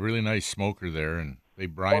 they got a really nice smoker there, and they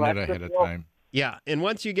brine it ahead of time. Yeah, and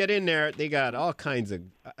once you get in there, they got all kinds of.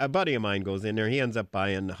 A buddy of mine goes in there. He ends up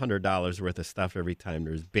buying $100 worth of stuff every time.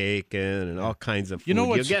 There's bacon and all kinds of food. You know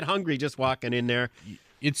what? You'll get hungry just walking in there.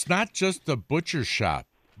 It's not just a butcher shop.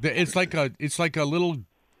 It's like a little.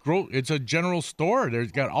 It's a general store.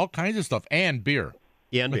 There's got all kinds of stuff and beer.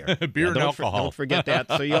 Yeah, and beer. Beer and alcohol. Don't forget that.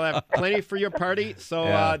 So you'll have plenty for your party.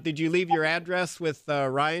 So did you leave your address with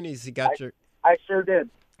Ryan? Has he got your? I sure did.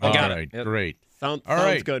 All right, great. Sounds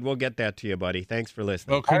good. We'll get that to you, buddy. Thanks for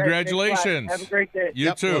listening. Well, congratulations. Have a great day.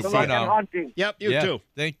 You too. Good luck on hunting. Yep, you too.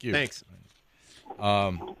 Thank you. Thanks.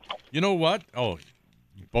 You know what? Oh,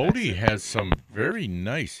 Bodie has some very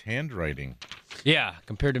nice handwriting. Yeah,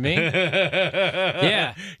 compared to me.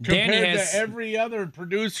 Yeah, Danny has to every other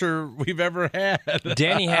producer we've ever had.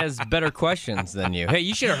 Danny has better questions than you. Hey,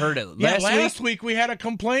 you should have heard it last week. We had a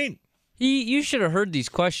complaint. You should have heard these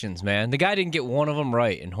questions, man. The guy didn't get one of them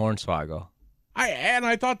right in Hornswoggle.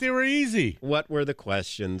 I thought they were easy. What were the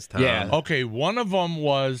questions, Tom? Yeah. Okay, one of them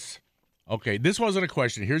was, this wasn't a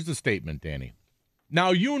question. Here's the statement, Danny.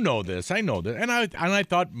 Now, you know this. I know this. And I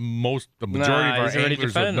thought the majority of our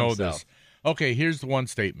anglers would know this. Okay, here's the one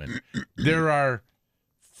statement. There are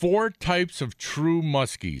 4 types of true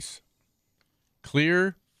muskies: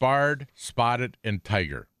 clear, barred, spotted, and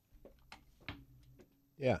tiger.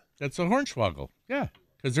 Yeah. That's a hornswoggle. Yeah.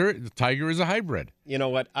 Because the tiger is a hybrid. You know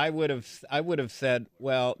what? I would have said,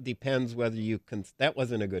 well, depends whether you can. That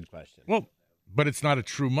wasn't a good question. Well, but it's not a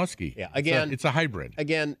true muskie. Yeah. Again, it's a hybrid.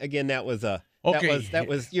 Again, that was a. Okay. That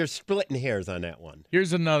was you're splitting hairs on that one.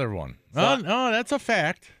 Here's another one. No, that's a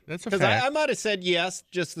fact. That's a fact. Because I might have said yes,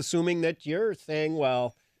 just assuming that you're saying,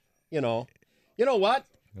 well, you know what?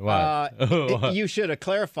 What? You should have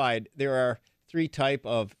clarified. There are 3 type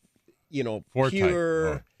of,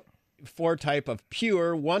 four type of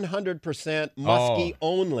pure 100% muskie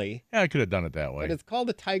only. Yeah, I could have done it that way. But it's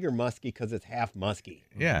called a tiger muskie because it's half muskie.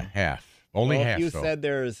 Yeah, half. Only half. You said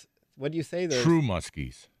there's. What do you say? There's true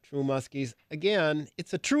muskies. True muskies. Again,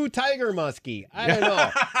 it's a true tiger muskie. I don't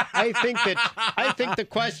know. I think the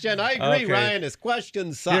question. I agree, okay. Ryan. His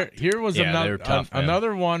question sucked. Here was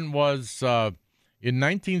another one was in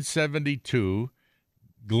 1972.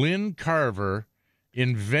 Glenn Carver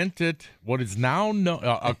invented what is now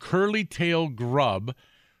a curly-tail grub,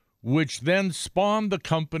 which then spawned the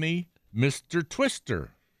company Mr.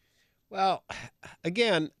 Twister. Well,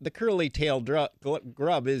 again, the curly-tailed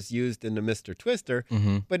grub is used in the Mr. Twister,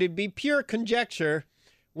 but it'd be pure conjecture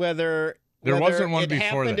whether wasn't one it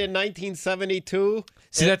before happened that. in 1972.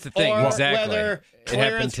 See, that's the thing. Or exactly. whether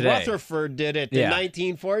Clarence Rutherford did it in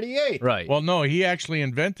 1948. Right. Well, no, he actually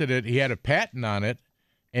invented it. He had a patent on it,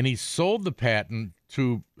 and he sold the patent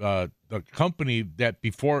to the company that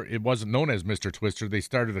before it wasn't known as Mr. Twister. They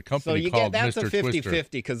started a company called Mr. Twister. That's a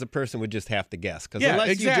 50-50 because the person would just have to guess. Yeah, unless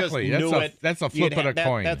exactly. You just knew that's a flip of the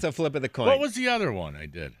coin. That's a flip of the coin. What was the other one I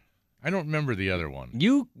did? I don't remember the other one.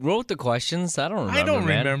 You wrote the questions. I don't remember. I don't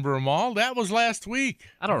remember them all. That was last week.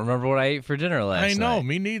 I don't remember what I ate for dinner last night. I know,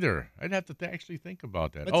 me neither. I'd have to actually think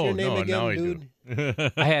about that. What's your name again, now dude? I do.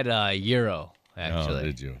 I had Euro. Actually, oh,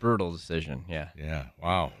 did you? Brutal decision. Yeah. Yeah.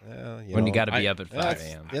 Wow. Well, you got to be up at 5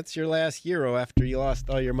 a.m. That's your last Euro after you lost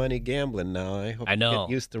all your money gambling. Now I hope I know. you get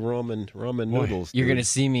used to ramen noodles. You're gonna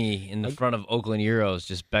see me in the front of Oakland Euros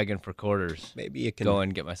just begging for quarters. Maybe you can go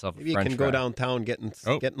and get myself. Maybe you can go downtown, get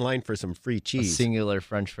in line for some free cheese. A singular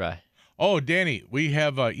French fry. Oh, Danny, we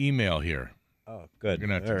have an email here. Oh, good. We're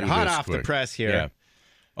gonna have to do hot this off quick. the press here. Yeah.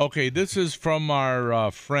 Okay, this is from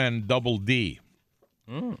our friend Double D.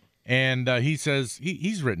 And he says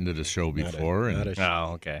he's written to the show before.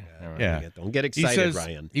 Oh, okay. Yeah. Don't get excited,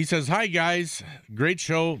 Ryan. He says, "Hi, guys. Great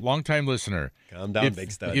show. Long-time listener. Calm down,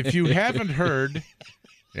 big stud. If you haven't heard,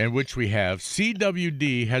 and which we have,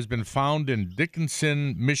 CWD has been found in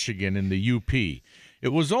Dickinson, Michigan in the UP.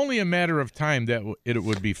 It was only a matter of time that it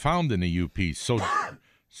would be found in the UP.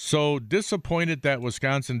 So disappointed that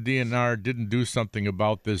Wisconsin DNR didn't do something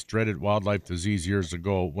about this dreaded wildlife disease years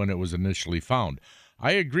ago when it was initially found.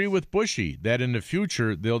 I agree with Bushy that in the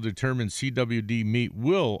future they'll determine CWD meat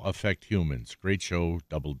will affect humans. Great show,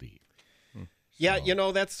 Double D." Yeah,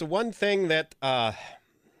 that's the one thing that I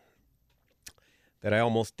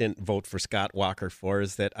almost didn't vote for Scott Walker for,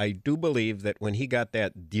 is that I do believe that when he got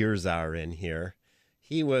that deer czar in here,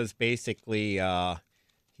 he was basically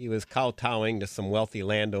he was kowtowing to some wealthy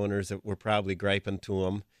landowners that were probably griping to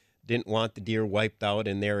him, didn't want the deer wiped out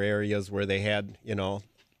in their areas where they had, a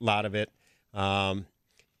lot of it.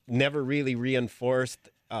 Never really reinforced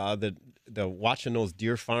the watching those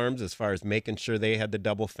deer farms as far as making sure they had the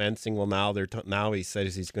double fencing. Well, now he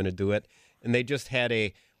says he's going to do it, and they just had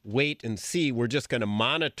a wait and see. We're just going to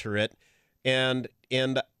monitor it, and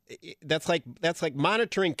that's like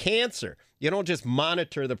monitoring cancer. You don't just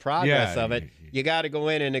monitor the progress of it. You got to go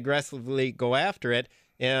in and aggressively go after it.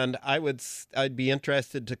 And I'd be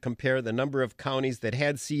interested to compare the number of counties that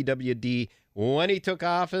had CWD when he took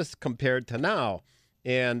office compared to now.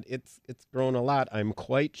 And it's grown a lot, I'm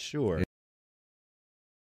quite sure.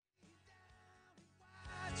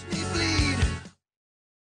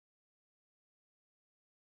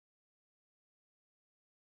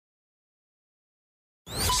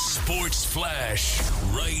 Sports Flash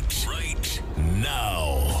right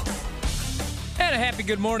now. And a happy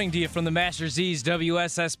good morning to you from the Master Z's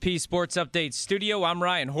WSSP Sports Update Studio. I'm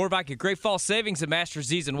Ryan Horvath at Great Falls Savings at Master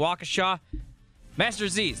Z's in Waukesha. Master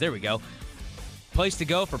Z's, there we go. Place to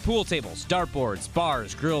go for pool tables, dartboards,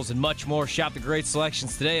 bars, grills, and much more. Shop the great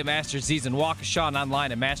selections today at Master Z's in Waukesha and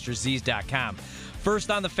online at masterz's.com.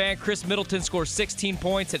 First on the fan, Chris Middleton scores 16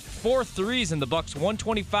 points at 4 threes in the Bucks'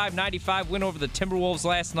 125-95 win over the Timberwolves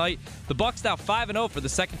last night. The Bucks now 5-0 for the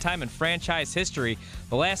second time in franchise history.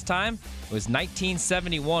 The last time was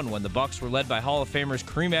 1971 when the Bucks were led by Hall of Famers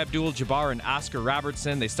Kareem Abdul-Jabbar and Oscar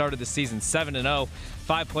Robertson. They started the season 7-0.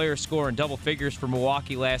 5 players score in double figures for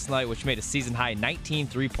Milwaukee last night, which made a season-high 19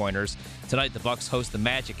 three-pointers. Tonight, the Bucks host the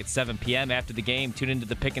Magic at 7 p.m. After the game, tune into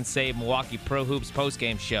the Pick and Save Milwaukee Pro Hoops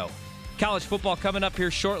postgame show. College football coming up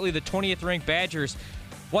here shortly. The 20th-ranked Badgers,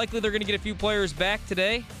 likely they're going to get a few players back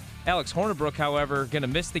today. Alex Hornibrook, however, going to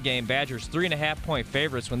miss the game. Badgers 3.5-point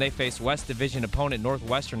favorites when they face West Division opponent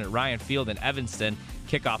Northwestern at Ryan Field in Evanston.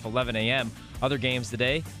 Kickoff 11 a.m. Other games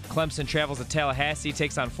today, Clemson travels to Tallahassee,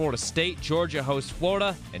 takes on Florida State. Georgia hosts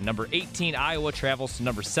Florida, and number 18 Iowa travels to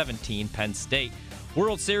number 17 Penn State.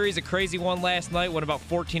 World Series, a crazy one last night, went about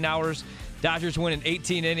 14 hours. Dodgers win in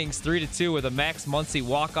 18 innings, 3-2 with a Max Muncy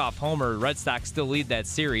walk-off homer. Red Sox still lead that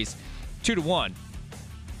series 2-1.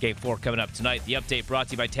 Game 4 coming up tonight. The update brought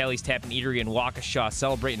to you by Tally's Tap and Eatery in Waukesha,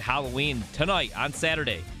 celebrating Halloween tonight on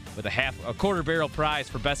Saturday with a quarter barrel prize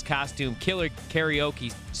for best costume, killer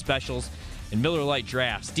karaoke specials, and Miller Lite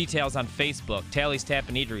drafts. Details on Facebook. Tally's Tap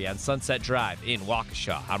and Eatery on Sunset Drive in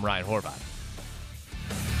Waukesha. I'm Ryan Horvath.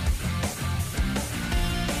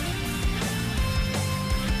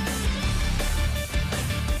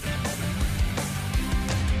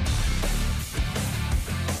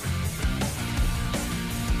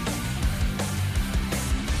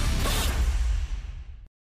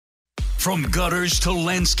 From gutters to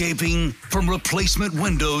landscaping, from replacement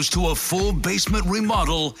windows to a full basement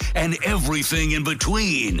remodel, and everything in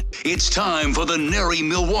between. It's time for the Nary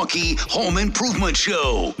Milwaukee Home Improvement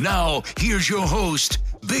Show. Now, here's your host,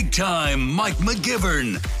 big time Mike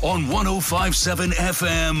McGivern on 105.7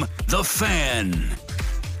 FM, The Fan.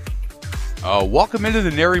 Welcome into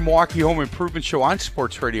the Nary Milwaukee Home Improvement Show on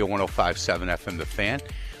Sports Radio 105.7 FM, The Fan.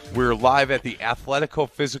 We're live at the Athletico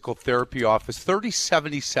Physical Therapy Office,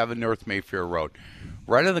 3077 North Mayfair Road,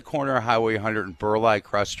 right on the corner of Highway 100 and Burleigh,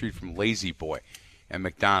 across the street from Lazy Boy and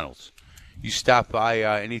McDonald's. You stop by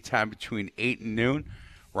anytime between 8 and noon.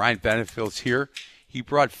 Ryan Benefield's here. He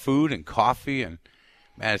brought food and coffee, and,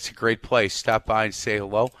 man, it's a great place. Stop by and say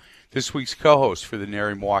hello. This week's co-host for the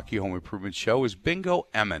Nary Milwaukee Home Improvement Show is Bingo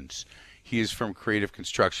Emmons. He is from Creative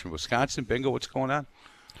Construction, Wisconsin. Bingo, what's going on?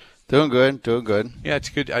 Doing good. Yeah, it's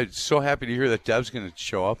good. I'm so happy to hear that Deb's going to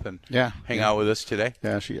show up and hang out with us today.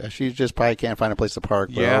 Yeah, she just probably can't find a place to park,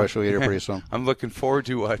 but I she'll get here pretty soon. I'm looking forward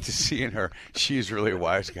to seeing her. She's really a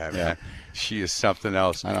wise guy, man. She is something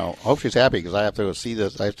else. I know. I hope she's happy because I have to see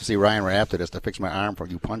this. I have to see Ryan right after this to fix my arm from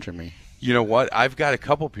you punching me. You know what? I've got a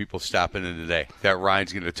couple people stopping in today that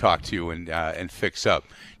Ryan's going to talk to and fix up.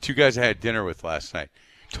 2 guys I had dinner with last night.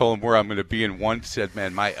 Told them where I'm going to be, and one said,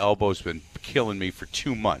 man, my elbow's been killing me for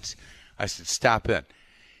 2 months. I said, stop in.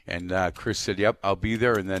 And Chris said, yep, I'll be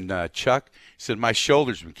there. And then Chuck said, my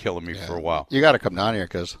shoulder's been killing me for a while. You got to come down here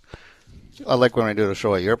because I like when I do the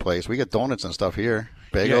show at your place. We get donuts and stuff here.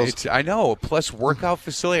 Bagels. Yeah, I know. Plus workout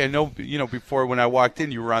facility. I know, before when I walked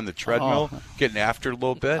in, you were on the treadmill getting after it a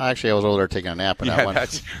little bit. Actually, I was over there taking a nap. I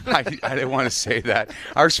didn't want to say that.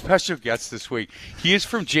 Our special guest this week, he is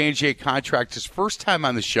from J&J Contractors, first time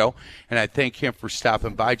on the show, and I thank him for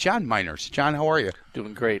stopping by. John Miners. John, how are you?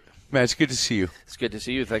 Doing great. Man, it's good to see you. It's good to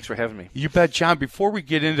see you. Thanks for having me. You bet, John. Before we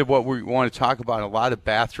get into what we want to talk about, a lot of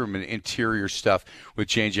bathroom and interior stuff with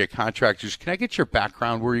J&J Contractors, can I get your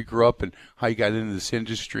background, where you grew up and how you got into this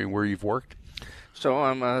industry and where you've worked? So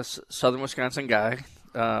I'm a southern Wisconsin guy.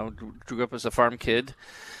 Grew up as a farm kid.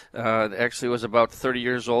 Actually was about 30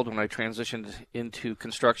 years old when I transitioned into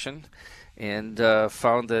construction. And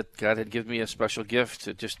found that God had given me a special gift.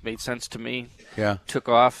 It just made sense to me. Yeah. Took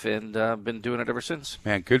off and been doing it ever since.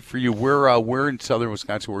 Man, good for you. Where in southern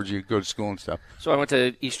Wisconsin, where did you go to school and stuff? So I went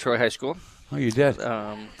to East Troy High School. Oh, you did?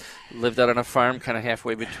 Lived out on a farm kind of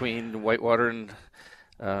halfway between Whitewater and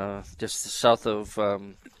just south of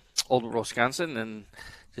Old Wisconsin, and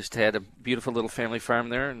just had a beautiful little family farm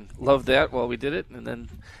there and loved that while we did it, and then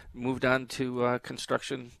moved on to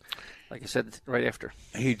construction, like I said, right after.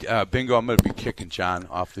 Hey, Bingo, I'm going to be kicking John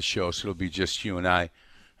off the show, so it'll be just you and I.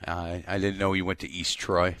 I didn't know you went to East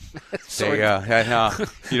Troy. You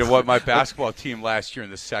know what? My basketball team last year in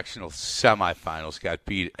the sectional semifinals got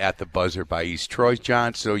beat at the buzzer by East Troy,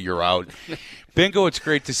 John, so you're out. Bingo, it's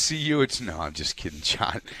great to see you. No, I'm just kidding,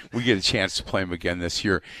 John. We get a chance to play him again this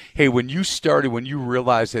year. Hey, when you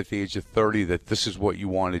realized at the age of 30 that this is what you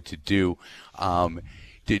wanted to do,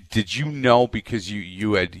 did you know because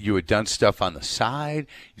you had done stuff on the side?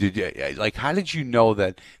 How did you know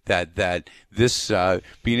that this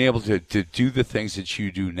being able to do the things that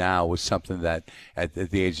you do now was something that at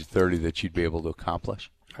the age of 30 that you'd be able to accomplish?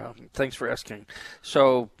 Thanks for asking.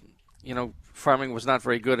 So, farming was not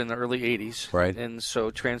very good in the early 80s. Right. And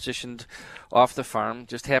so transitioned off the farm.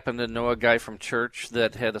 Just happened to know a guy from church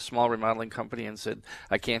that had a small remodeling company and said,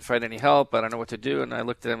 I can't find any help. I don't know what to do. And I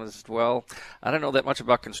looked at him and said, well, I don't know that much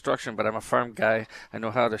about construction, but I'm a farm guy. I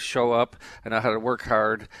know how to show up. I know how to work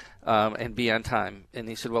hard and be on time. And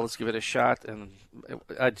he said, well, let's give it a shot. And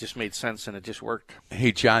it just made sense, and it just worked.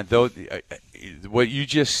 Hey, John, though, what you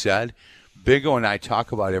just said, Bingo and I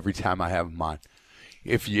talk about every time I have him on.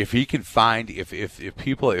 If he can find,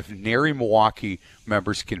 if Nary Milwaukee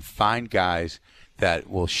members can find guys that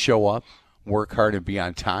will show up, work hard, and be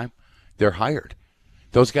on time, they're hired.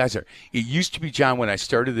 Those guys are. It used to be, John, when I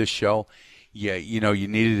started this show, you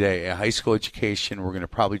needed a high school education. We're going to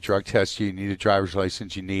probably drug test you. You need a driver's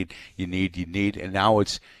license. You need, and now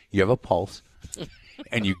it's you have a pulse,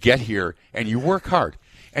 and you get here and you work hard.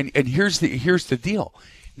 And here's the deal.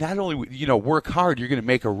 Not only work hard, you're going to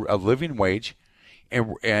make a living wage.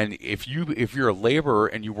 And if you're a laborer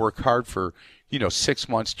and you work hard for 6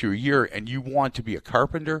 months to a year and you want to be a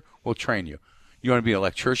carpenter, we'll train you. You want to be an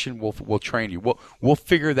electrician, we'll train you. We'll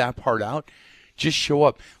figure that part out. Just show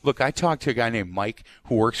up. Look, I talked to a guy named Mike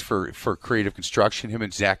who works for Creative Construction. Him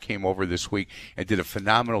and Zach came over this week and did a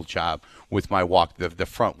phenomenal job with my walk, the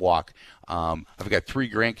front walk. I've got 3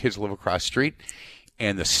 grandkids live across the street.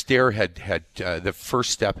 And the stair had the first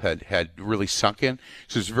step had really sunk in,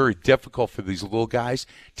 so it's very difficult for these little guys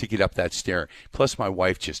to get up that stair. Plus, my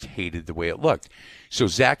wife just hated the way it looked. So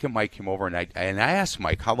Zach and Mike came over, and I asked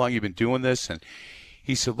Mike, "How long you been doing this?" And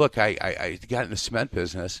he said, "Look, I got in the cement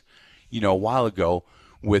business, a while ago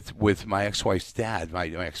with my ex-wife's dad, my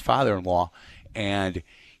ex-father-in-law, and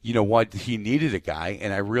you know what? He needed a guy,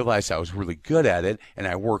 and I realized I was really good at it, and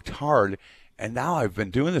I worked hard." And now I've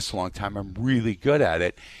been doing this a long time. I'm really good at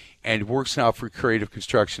it. And works now for Creative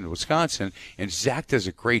Construction in Wisconsin. And Zach does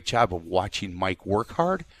a great job of watching Mike work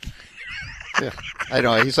hard. Yeah, I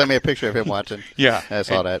know. He sent me a picture of him watching. Yeah. I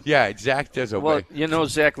saw that. Yeah, Zach does a Well,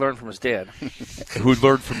 Zach learned from his dad. Who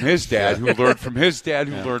learned from his dad, who learned from his dad,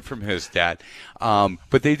 who learned from his dad.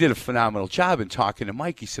 But they did a phenomenal job in talking to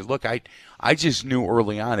Mike. He said, look, I just knew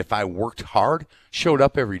early on if I worked hard, showed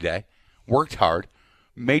up every day, worked hard,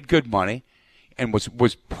 made good money, and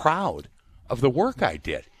was proud of the work I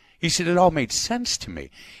did. He said it all made sense to me.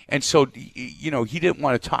 And so, he didn't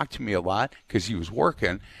want to talk to me a lot because he was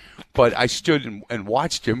working, but I stood and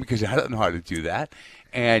watched him because I don't know how to do that.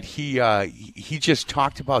 And he just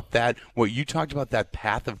talked about that. What you talked about, that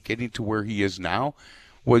path of getting to where he is now,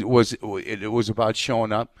 was about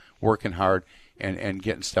showing up, working hard, and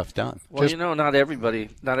getting stuff done. Well, not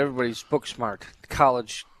everybody's book smart.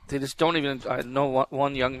 College, they just don't even. I know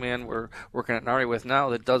one young man we're working at Nari with now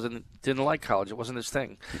that didn't like college. It wasn't his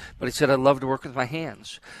thing, but he said, "I love to work with my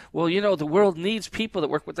hands." Well, the world needs people that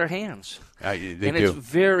work with their hands, it's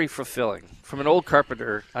very fulfilling. From an old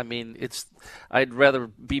carpenter, I'd rather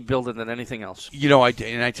be building than anything else.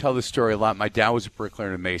 I tell this story a lot. My dad was a bricklayer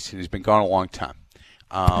and a mason. He's been gone a long time,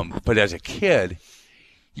 but as a kid,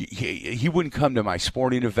 he wouldn't come to my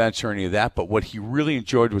sporting events or any of that, but what he really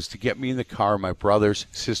enjoyed was to get me in the car, my brothers,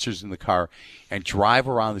 sisters in the car, and drive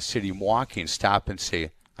around the city and walk and stop and say,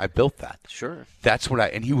 I built that. Sure. That's what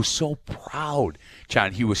and he was so proud,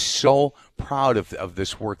 John. He was so proud of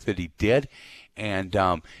this work that he did, and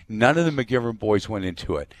none of the McGivern boys went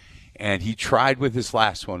into it. And he tried with his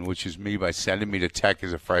last one, which is me, by sending me to Tech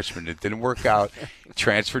as a freshman. It didn't work out.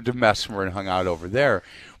 Transferred to Mesmer and hung out over there.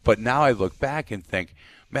 But now I look back and think,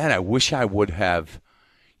 man, I wish I would have,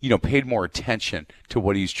 paid more attention to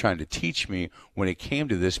what he's trying to teach me when it came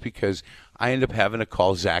to this, because I ended up having to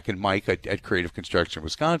call Zach and Mike at Creative Construction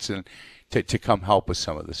Wisconsin to come help with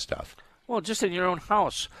some of this stuff. Well, just in your own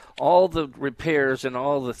house, all the repairs and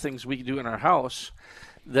all the things we do in our house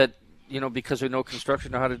that, because we know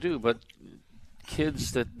construction know how to do, but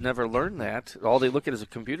kids that never learn that, all they look at is a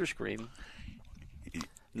computer screen.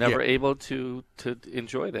 Never able to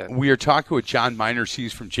enjoy that. We are talking with John Miners.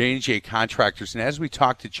 He's from J&J Contractors. And as we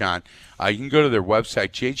talk to John, you can go to their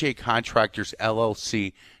website,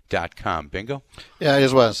 jjcontractorsllc.com. Bingo? Yeah, I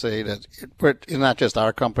just want to say that it's not just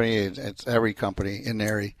our company. It's every company in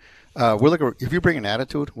Nary. If you bring an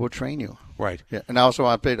attitude, we'll train you. Right. Yeah. And I also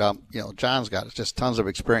want to say, John's got just tons of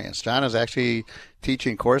experience. John is actually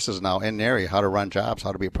teaching courses now in Nary, how to run jobs,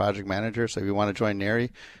 how to be a project manager. So if you want to join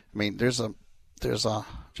Nary, we're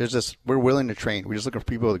willing to train. We just look for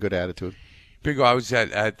people with a good attitude. Bingo, I was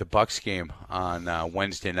at the Bucks game on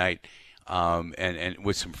Wednesday night, and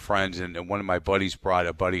with some friends, and one of my buddies brought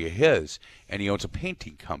a buddy of his, and he owns a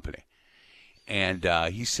painting company. And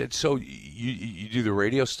he said, so you do the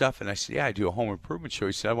radio stuff? And I said, yeah, I do a home improvement show.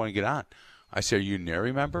 He said, I want to get on. I said, are you a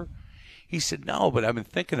Nary member? He said, no, but I've been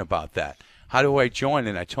thinking about that. How do I join?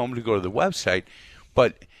 And I told him to go to the website.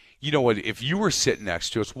 But you know what? If you were sitting next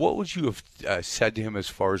to us, what would you have said to him as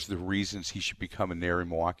far as the reasons he should become a Nary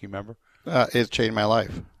Milwaukee member? It changed my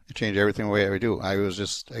life. It changed everything the way I do. I was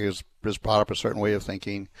just brought up a certain way of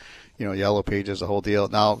thinking. Yellow pages, the whole deal.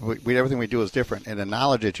 Now, everything we do is different, and the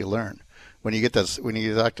knowledge that you learn. When you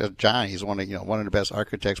talk to John, he's one of the best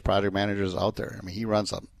architects, project managers out there. I mean, he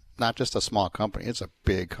runs not just a small company; it's a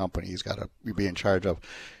big company. He's got to be in charge of,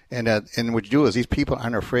 and what you do is these people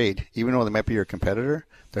aren't afraid, even though they might be your competitor.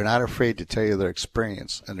 They're not afraid to tell you their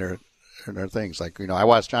experience and their things. Like I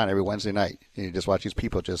watch John every Wednesday night. You just watch these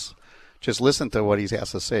people just listen to what he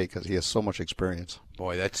has to say because he has so much experience.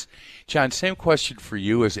 Boy, that's John. Same question for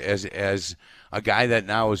you as a guy that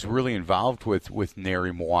now is really involved with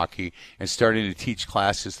Nary Milwaukee and starting to teach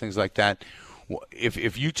classes, things like that.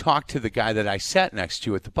 If you talk to the guy that I sat next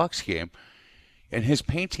to at the Bucks game and his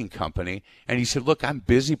painting company, and he said, look, I'm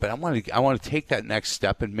busy, but I want to take that next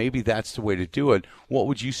step, and maybe that's the way to do it, what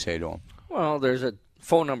would you say to him? Well, there's a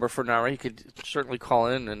phone number for Nari. You could certainly call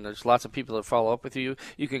in, and there's lots of people that follow up with you.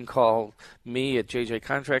 You can call me at JJ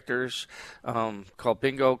Contractors, call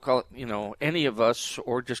Bingo, call any of us,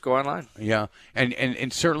 or just go online. Yeah,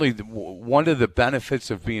 and certainly one of the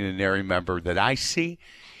benefits of being a Nary member that I see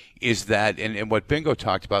is that, and what Bingo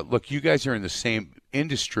talked about, look, you guys are in the same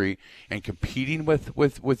industry and competing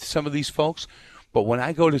with some of these folks, but when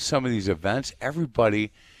I go to some of these events,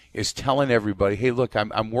 everybody is telling everybody, hey, look,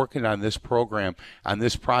 I'm working on this program, on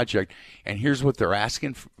this project, and here's what they're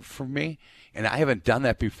asking from me, and I haven't done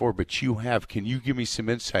that before, but you have. Can you give me some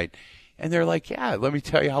insight? And they're like, yeah, let me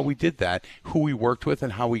tell you how we did that, who we worked with,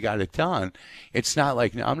 and how we got it done. It's not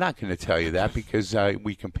like, no, I'm not going to tell you that because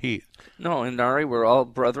we compete. No, in Nari, we're all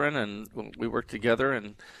brethren, and we work together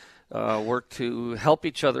and work to help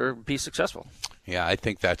each other be successful. Yeah, I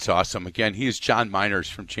think that's awesome. Again, he is John Miners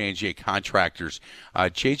from J&J Contractors,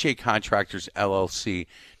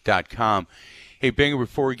 jjcontractorsllc.com. Hey, Bingo,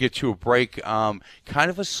 before we get to a break, kind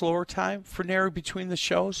of a slower time for Nary between the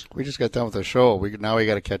shows? We just got done with the show. Now we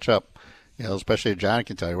got to catch up. Especially John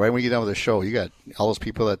can tell you. Right when we get done with the show, you got all those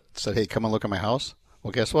people that said, hey, come and look at my house.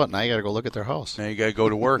 Well, guess what? Now you got to go look at their house. Now you got to go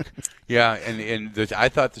to work. Yeah, and I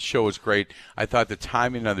thought the show was great. I thought the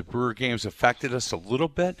timing on the Brewer games affected us a little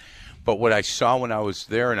bit, but what I saw when I was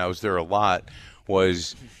there, and I was there a lot,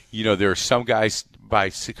 was, there were some guys by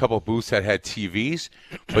a couple of booths that had TVs,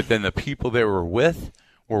 but then the people they were with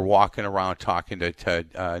were walking around talking to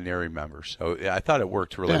NARI members. So I thought it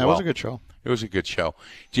worked really well. Yeah, it was a good show. It was a good show.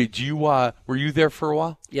 Did you were you there for a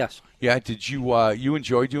while? Yes. Yeah. Did you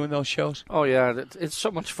enjoy doing those shows? Oh yeah, it's so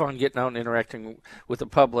much fun getting out and interacting with the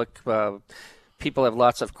public. People have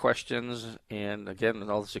lots of questions, and again, with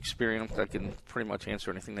all this experience, I can pretty much answer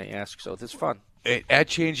anything they ask. So it's fun. At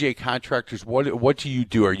J&J Contractors, what do you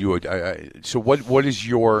do? Are you so what is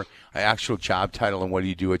your actual job title, and what do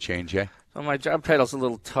you do at J&J? Well, my job title is a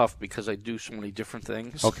little tough because I do so many different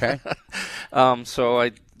things. Okay. So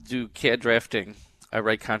I do CAD drafting. I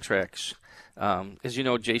write contracts. As you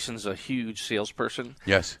know, Jason's a huge salesperson.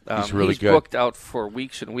 Yes, he's really good. He's booked out for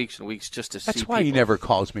weeks and weeks and weeks just to see That's why people. he never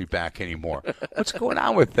calls me back anymore. What's going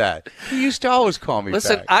on with that? He used to always call me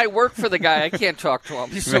Listen, back. I work for the guy. I can't talk to him.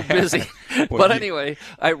 He's so busy. But anyway,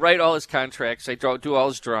 I write all his contracts. I do all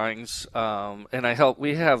his drawings, and I help.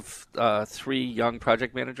 We have 3 young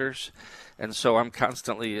project managers. And so I'm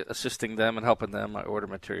constantly assisting them and helping them. I order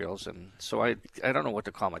materials, and so I don't know what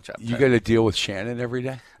to call my job. You got to deal with Shannon every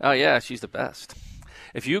day? Oh, yeah, she's the best.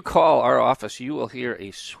 If you call our office, you will hear a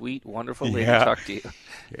sweet, wonderful lady talk to you.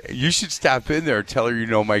 You should stop in there and tell her you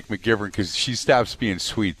know Mike McGivern, because she stops being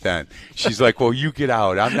sweet then. She's like, well, you get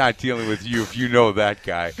out. I'm not dealing with you if you know that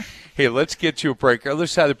guy. Hey, let's get to a break. Other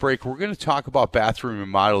side of the break, we're going to talk about bathroom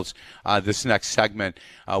remodels this next segment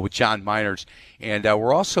with John Miners. And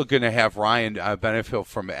we're also going to have Ryan Benefield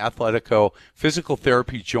from Athletico Physical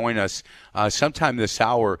Therapy join us sometime this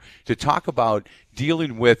hour to talk about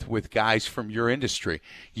dealing with guys from your industry.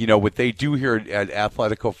 What they do here at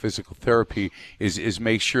Athletico Physical Therapy is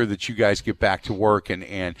make sure that you guys get back to work,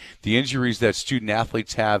 and the injuries that student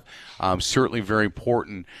athletes have, certainly very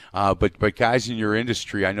important. But guys in your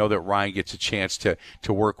industry, I know that Ryan gets a chance to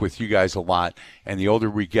work with you guys a lot, and the older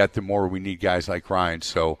we get, the more we need guys like Ryan.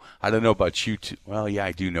 So I don't know about you two. Well, yeah,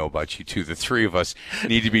 I do know about you two. The 3 of us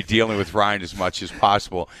need to be dealing with Ryan as much as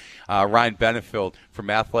possible. Ryan Benefield from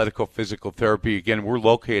Athletico Physical Therapy. Again, we're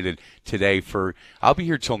located today I'll be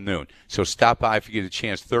here till noon. So stop by if you get a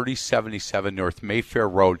chance. 3077 North Mayfair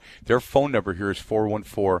Road. Their phone number here is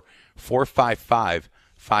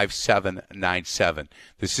 414-455-5797.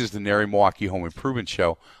 This is the NARI Milwaukee Home Improvement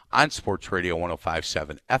Show on Sports Radio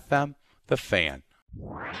 105.7 FM, The Fan.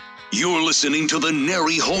 You're listening to the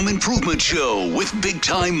NARI Home Improvement Show with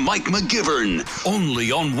big-time Mike McGivern,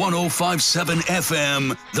 only on 105.7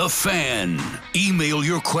 FM, The Fan. Email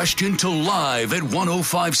your question to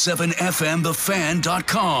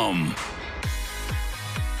live@1057fmthefan.com.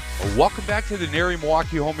 Welcome back to the NARI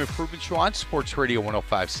Milwaukee Home Improvement Show on Sports Radio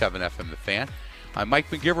 105.7 FM, The Fan. I'm Mike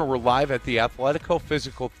McGivern. We're live at the Athletico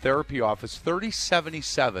Physical Therapy Office,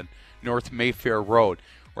 3077 North Mayfair Road,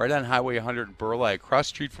 right on Highway 100 in Burleigh, across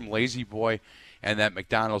the street from Lazy Boy and that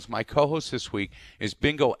McDonald's. My co-host this week is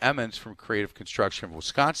Bingo Emmons from Creative Construction of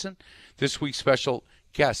Wisconsin. This week's special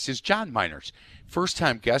guest is John Miners,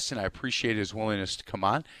 first-time guest, and I appreciate his willingness to come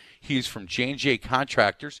on. He is from J&J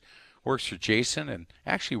Contractors, works for Jason, and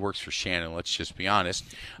actually works for Shannon, let's just be honest.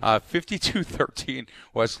 5213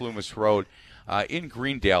 West Loomis Road in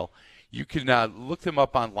Greendale. You can look them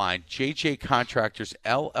up online,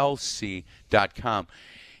 jjcontractorsllc.com.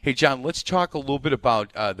 Hey, John, let's talk a little bit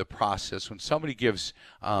about the process. When somebody gives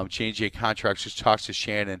J&J Contractors, talks to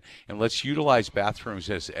Shannon, and let's utilize bathrooms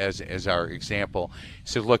as our example.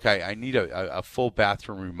 Says, look, I need a full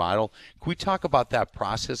bathroom remodel. Can we talk about that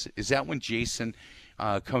process? Is that when Jason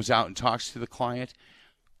comes out and talks to the client?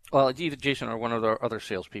 Well, it's either Jason or one of the other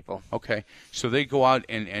salespeople. Okay. So they go out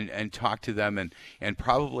and talk to them and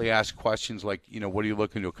probably ask questions like, what are you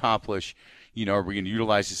looking to accomplish? Are we going to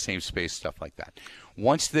utilize the same space, stuff like that.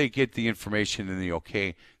 Once they get the information and the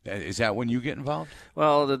okay, is that when you get involved?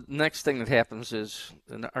 Well, the next thing that happens is,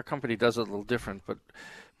 and our company does it a little different, but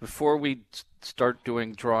before we start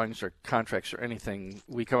doing drawings or contracts or anything,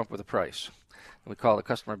 we come up with a price. We call the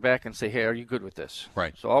customer back and say, hey, are you good with this?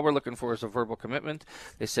 Right. So all we're looking for is a verbal commitment.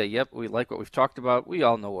 They say, yep, we like what we've talked about. We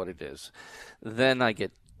all know what it is. Then I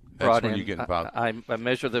get brought in. That's when you get involved. I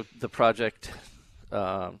measure the project,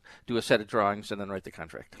 do a set of drawings, and then write the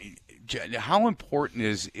contract. How important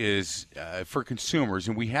is for consumers,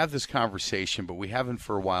 and we have this conversation, but we haven't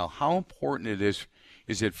for a while, how important is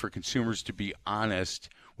it for consumers to be honest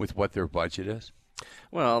with what their budget is?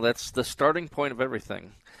 Well, that's the starting point of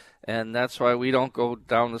everything. And that's why we don't go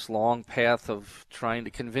down this long path of trying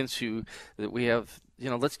to convince you that we have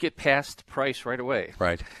let's get past price right away.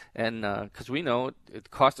 Right. And because we know it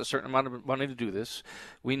costs a certain amount of money to do this.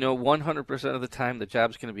 We know 100% of the time the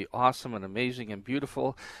job's going to be awesome and amazing and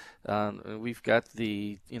beautiful. We've got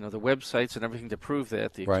the websites and everything to prove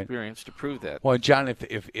that, the experience to prove that. Well, John,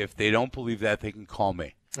 if they don't believe that, they can call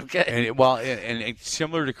me. Okay. And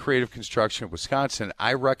similar to Creative Construction of Wisconsin,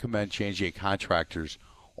 I recommend J&J Contractors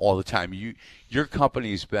all the time. Your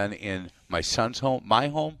company's been in my son's home,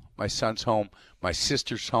 my son's home, my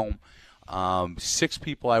sister's home, 6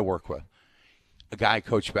 people I work with. A guy I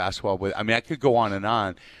coach basketball with. I mean, I could go on and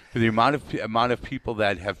on. For the amount of people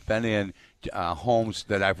that have been in homes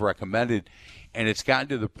that I've recommended, and it's gotten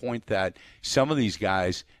to the point that some of these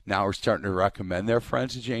guys now are starting to recommend their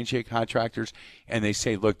friends at J&J Contractors, and they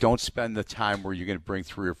say, look, don't spend the time where you're going to bring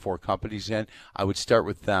 3 or 4 companies in. I would start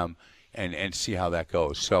with them and see how that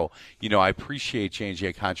goes. So, I appreciate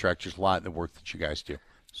J&J Contractors a lot in the work that you guys do.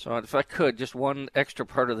 So if I could, just one extra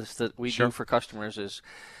part of this that we do for customers is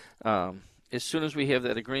as soon as we have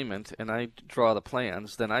that agreement and I draw the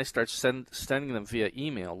plans, then I start sending them via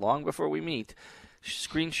email long before we meet,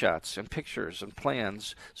 screenshots and pictures and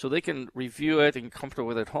plans so they can review it and get comfortable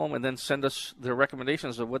with it at home and then send us their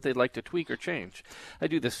recommendations of what they'd like to tweak or change. I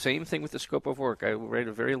do the same thing with the scope of work. I write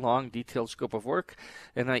a very long, detailed scope of work,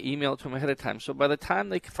 and I email it to them ahead of time. So by the time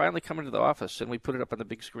they finally come into the office and we put it up on the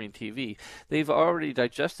big screen TV, they've already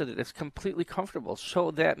digested it. It's completely comfortable.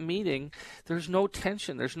 So that meeting, there's no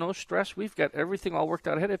tension. There's no stress. We've got everything all worked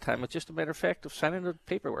out ahead of time. It's just a matter of fact of signing the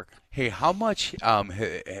paperwork. Hey, how much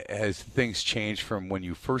has things changed from when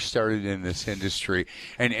you first started in this industry?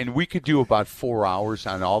 And we could do about 4 hours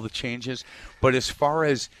on all the changes, but as far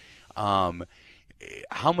as how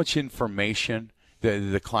much information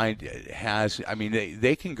the client has, I mean,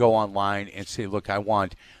 they can go online and say, look, I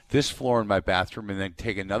want this floor in my bathroom, and then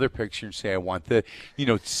take another picture and say, I want the,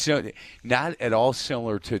 so not at all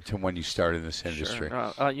similar to when you started in this industry.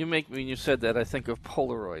 Sure. You make me, when you said that, I think of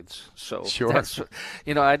Polaroids. So sure. That's,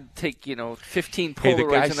 I'd take, 15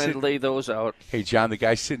 Polaroids and I'd lay those out. Hey, John, the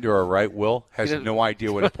guy sitting to our right, Will, has no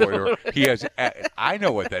idea what a Polaroid is. He has, I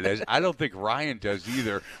know what that is. I don't think Ryan does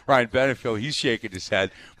either. Ryan Benefield, he's shaking his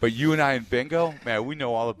head. But you and I in bingo, man, we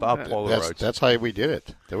know all about Polaroids. That's how we did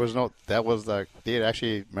it. They had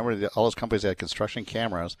actually, remember all those companies that had construction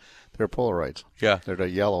cameras, they're Polaroids. Yeah. They're the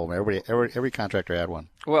yellow. Every contractor had one.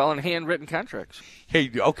 Well, and handwritten contracts. Hey,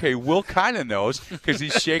 okay, Will kind of knows because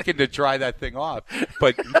he's shaking to dry that thing off.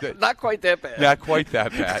 But not quite that bad. Not quite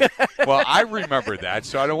that bad. Well, I remember that,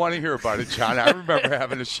 so I don't want to hear about it, John. I remember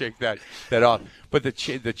having to shake that off. But the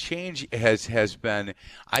change has been,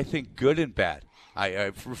 I think, good and bad.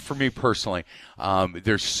 For me personally,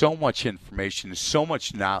 there's so much information, so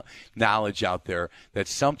much knowledge out there that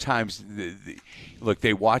sometimes, look,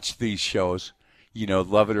 they watch these shows,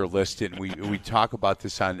 love it or list it, and we talk about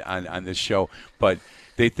this on this show, but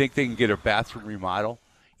they think they can get a bathroom remodel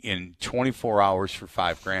in 24 hours for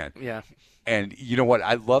 $5,000. Yeah. And you know what?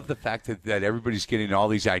 I love the fact that everybody's getting all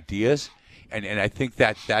these ideas. And I think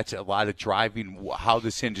that's a lot of driving how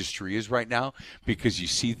this industry is right now, because you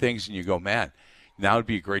see things and you go, man, now would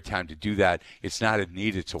be a great time to do that. It's not a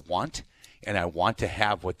need, it's a want. And I want to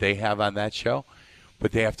have what they have on that show.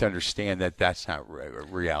 But they have to understand that that's not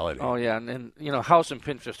reality. Oh, yeah. And House and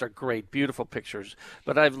Pinterest are great, beautiful pictures.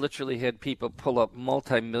 But I've literally had people pull up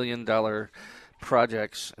multi-million-dollar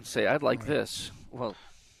projects and say, I'd like this. Well,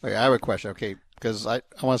 okay, I have a question, okay, because I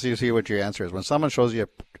want to see what your answer is. When someone shows you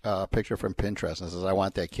a picture from Pinterest and says, I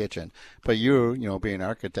want that kitchen, but you being an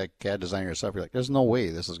architect, CAD designer yourself, you're like, there's no way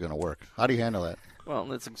this is going to work. How do you handle that? Well,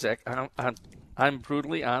 that's I'm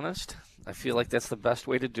brutally honest. I feel like that's the best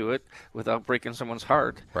way to do it without breaking someone's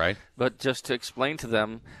heart. Right. But just to explain to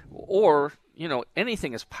them, or,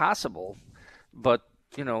 anything is possible. But,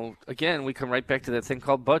 again, we come right back to that thing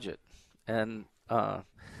called budget. And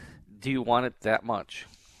do you want it that much?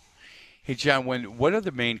 Hey, John, what are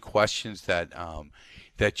the main questions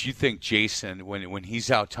that you think Jason, when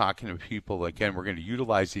he's out talking to people, again, we're going to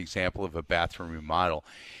utilize the example of a bathroom remodel,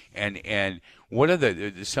 and what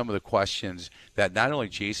are some of the questions that not only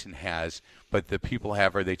Jason has, but the people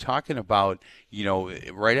have? Are they talking about,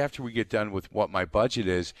 right after we get done with what my budget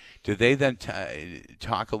is, do they then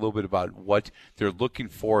talk a little bit about what they're looking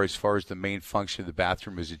for as far as the main function of the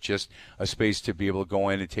bathroom? Is it just a space to be able to go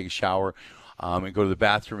in and take a shower and go to the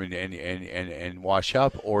bathroom and wash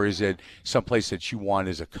up, or is it someplace that you want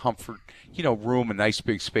as a comfort, room, a nice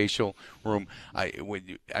big spatial room?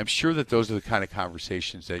 I'm sure that those are the kind of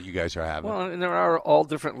conversations that you guys are having. Well, and there are all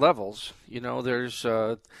different levels. There's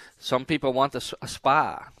some people want a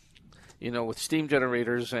spa. with steam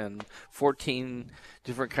generators and 14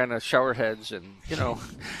 different kind of shower heads, and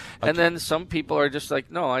and then some people are just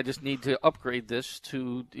like, no, I just need to upgrade this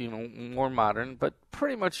to more modern. But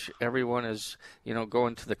pretty much everyone is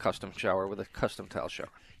going to the custom shower with a custom tile shower.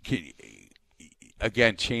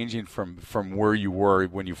 Again, changing from where you were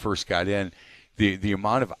when you first got in, the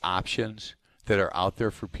amount of options that are out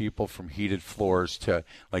there for people, from heated floors to,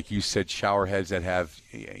 like you said, shower heads that have,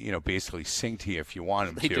 basically sing to you if you want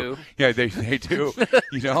them They to. do. Yeah, they do.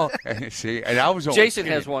 See, and I was only Jason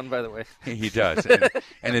has one, by the way. He does,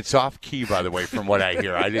 and it's off key, by the way, from what I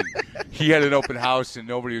hear. He had an open house and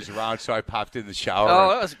nobody was around, so I popped in the shower. Oh,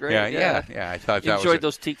 that was great. Yeah. I thought that enjoyed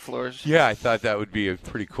those teak floors. Yeah, I thought that would be a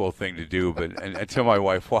pretty cool thing to do, but until my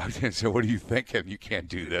wife walked in and said, "What are you thinking? You can't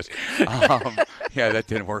do this." That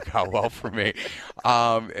didn't work out well for me.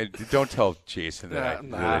 And don't tell Jason that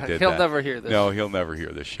I did he'll that. never hear this. No, he'll never hear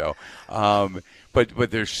this show.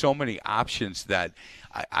 But there's so many options that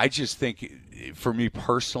I just think, for me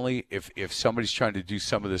personally, if somebody's trying to do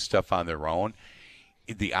some of this stuff on their own,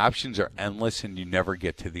 the options are endless and you never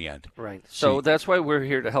get to the end. Right. So that's why we're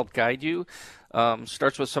here to help guide you.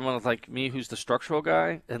 Starts with someone like me who's the structural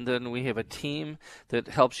guy, and then we have a team that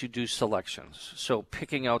helps you do selections. So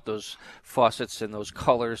picking out those faucets and those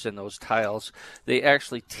colors and those tiles, they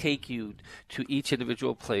actually take you to each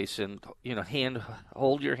individual place and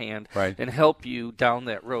hold your hand right. and help you down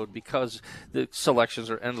that road, because the selections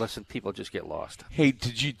are endless and people just get lost. Hey,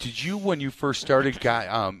 did you when you first started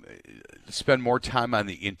spend more time on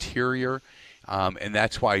the interior? And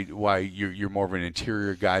that's why you're more of an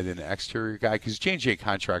interior guy than an exterior guy, because J&J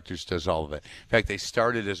Contractors does all of it. In fact, they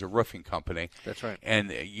started as a roofing company. That's right.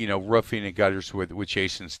 And roofing and gutters with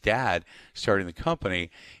Jason's dad starting the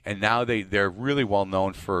company, and now they're really well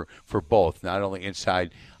known for both, not only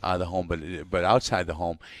inside the home but outside the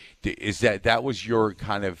home. Is that was your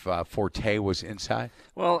kind of forte, was inside?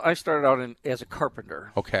 Well, I started out as a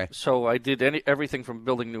carpenter. Okay. So I did everything from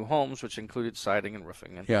building new homes, which included siding and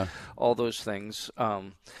roofing and all those things.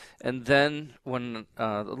 And then when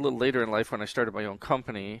a little later in life, when I started my own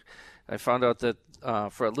company, I found out that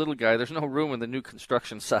for a little guy, there's no room in the new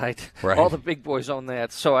construction side. Right. All the big boys own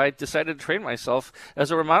that. So I decided to train myself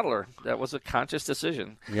as a remodeler. That was a conscious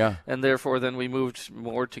decision. Yeah. And therefore, then we moved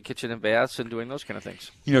more to kitchen and baths and doing those kind of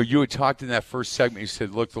things. You had talked in that first segment. You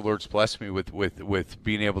said, "Look, the Lord's blessed me with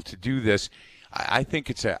being able to do this." I think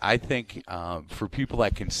for people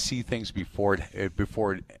that can see things before it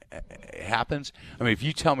happens. I mean, if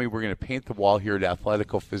you tell me we're going to paint the wall here at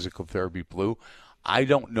Athletico Physical Therapy blue, I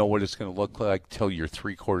don't know what it's going to look like till you're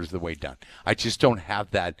 3/4 of the way done. I just don't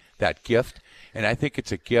have that gift, and I think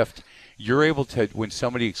it's a gift. You're able to, when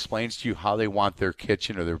somebody explains to you how they want their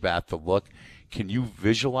kitchen or their bath to look, can you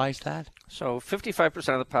visualize that? So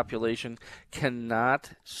 55% of the population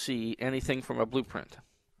cannot see anything from a blueprint.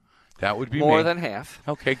 That would be more than half.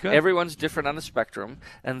 Okay, good. Everyone's different on the spectrum,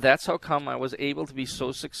 and that's how come I was able to be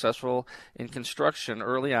so successful in construction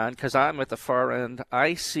early on, because I'm at the far end.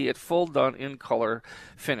 I see it full done in color,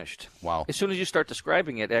 finished. Wow. As soon as you start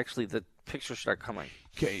describing it, actually the pictures start coming.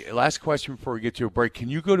 Okay, last question before we get to a break. Can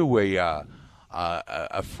you go to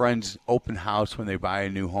a friend's open house when they buy a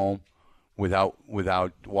new home without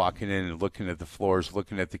walking in and looking at the floors,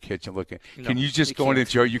 looking at the kitchen, No, can you just go and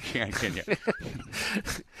enjoy? You can't, can you?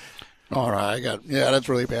 All right, that's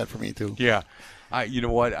really bad for me too. Yeah, you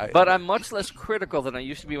know what? But I'm much less critical than I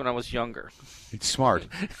used to be when I was younger. It's smart.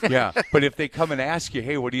 Yeah, but if they come and ask you,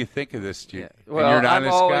 hey, what do you think of this? Well, you're an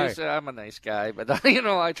honest guy. I'm a nice guy, but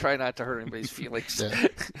I try not to hurt anybody's feelings.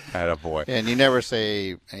 Attaboy. And you never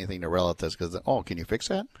say anything to relatives because, can you fix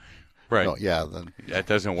that? Right. No, then that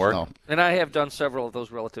doesn't work. No. And I have done several of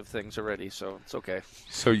those relative things already, so it's okay.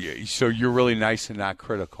 So you're really nice and not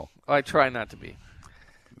critical. I try not to be.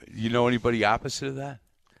 You know anybody opposite of that?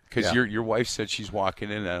 Because your wife said she's walking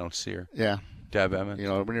in and I don't see her. Yeah. Deb Emmons.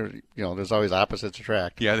 There's always opposites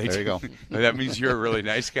attract. Yeah, there you go. That means you're a really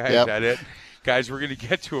nice guy. Yep. Is that it? Guys, we're going to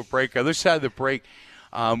get to a break. Other side of the break,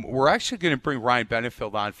 we're actually going to bring Ryan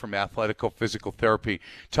Benefield on from Athletico Physical Therapy,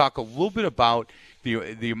 talk a little bit about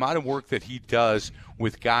the amount of work that he does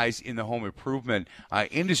with guys in the home improvement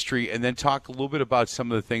industry, and then talk a little bit about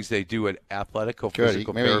some of the things they do at Athletico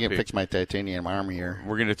Physical Maybe Therapy. you can fix my titanium arm here.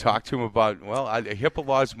 We're going to talk to him about, HIPAA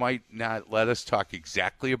laws might not let us talk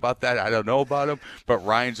exactly about that. I don't know about them, but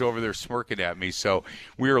Ryan's over there smirking at me. So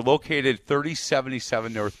we are located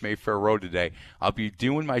 3077 North Mayfair Road today. I'll be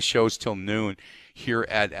doing my shows till noon here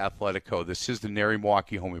at Athletico. This is the Nary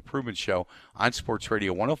Milwaukee Home Improvement Show on Sports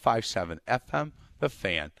Radio 105.7 FM, The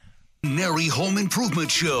Fan. Nary Home Improvement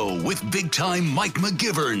Show with big-time Mike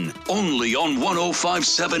McGivern. Only on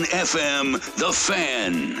 105.7 FM, The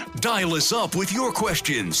Fan. Dial us up with your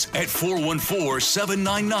questions at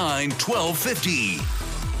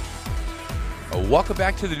 414-799-1250. Welcome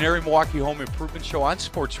back to the Nary Milwaukee Home Improvement Show on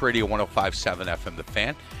Sports Radio 105.7 FM, The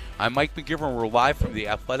Fan. I'm Mike McGivern. We're live from the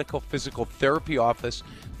Athletico Physical Therapy office,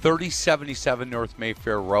 3077 North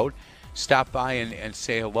Mayfair Road. Stop by and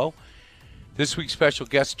say hello. This week's special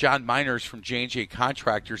guest, John Miners from J&J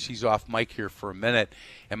Contractors. He's off mic here for a minute.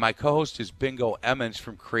 And my co-host is Bingo Emmons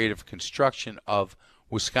from Creative Construction of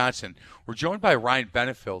Wisconsin. We're joined by Ryan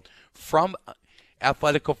Benefield from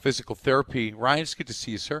Athletico Physical Therapy. Ryan, it's good to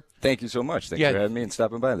see you, sir. Thank you so much. Thanks for having me and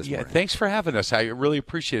stopping by this morning. Thanks for having us. I really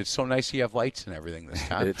appreciate it. It's so nice you have lights and everything this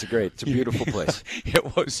time. It's great. It's a beautiful place.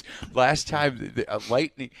 It was last time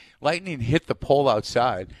lightning hit the pole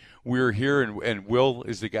outside. We were here, and Will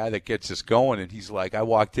is the guy that gets us going, and he's like, I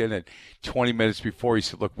walked in at 20 minutes before. He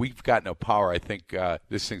said, look, we've got no power. I think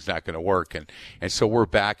this thing's not going to work. And so we're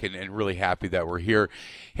back and really happy that we're here.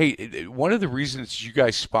 Hey, one of the reasons you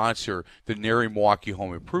guys sponsor the Nary Milwaukee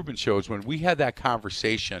Home Improvement Show is when we had that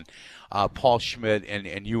conversation, Paul Schmidt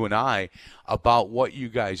and you and I, about what you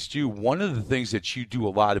guys do. One of the things that you do a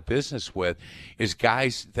lot of business with is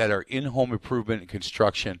guys that are in home improvement and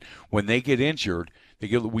construction. When they get injured, we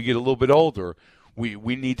get a little bit older,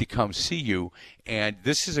 we need to come see you, and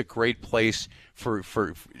this is a great place for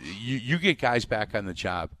you get guys back on the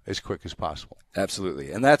job as quick as possible. Absolutely,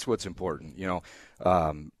 and that's what's important.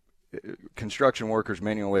 Construction workers,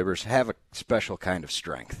 manual laborers have a special kind of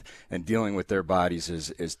strength, and dealing with their bodies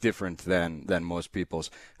is different than most people's.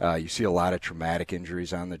 You see a lot of traumatic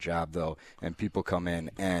injuries on the job, though, and people come in,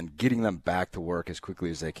 and getting them back to work as quickly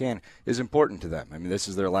as they can is important to them. I mean, this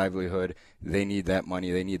is their livelihood. They need that money.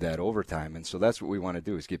 They need that overtime, and so that's what we want to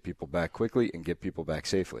do, is get people back quickly and get people back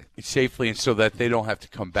safely. And so that they don't have to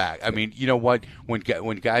come back. I mean, you know what? When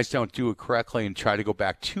guys don't do it correctly and try to go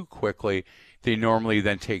back too quickly, they normally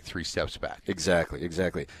then take 3 steps back. Exactly.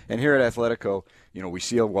 And here at Athletico, we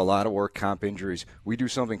see a lot of work comp injuries. We do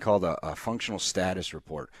something called a functional status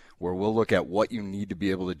report, where we'll look at what you need to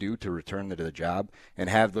be able to do to return to the job and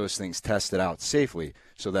have those things tested out safely,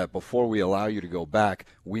 so that before we allow you to go back,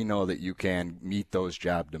 we know that you can meet those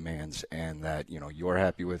job demands, and that you're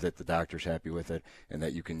happy with it, the doctor's happy with it, and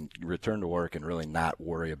that you can return to work and really not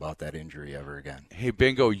worry about that injury ever again. Hey,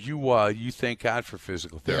 Bingo, you thank God for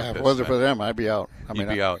physical therapists. Yeah, if it wasn't for them, I'd be out. You'd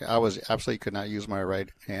be out. I was absolutely could not use my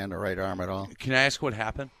right hand or right arm at all. Can I ask what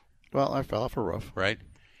happened? Well, I fell off a roof. Right.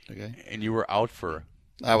 Okay. And you were out for?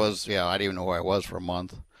 I didn't even know where I was for a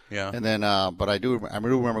month. Yeah. And then, but I do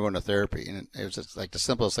remember going to therapy, and it was just like the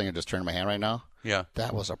simplest thing of just turning my hand right now. Yeah.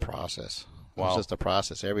 That was a process. Wow. It was just a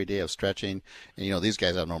process every day of stretching. And, these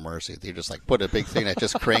guys have no mercy. They just put a big thing that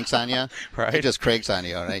just cranks on you. Right. It just cranks on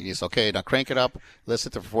you. And you say, okay, now crank it up. Let's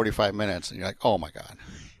sit there for 45 minutes. And you're like, oh, my God.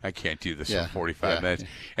 I can't do this in 45 minutes.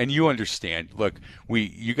 And you understand. Look,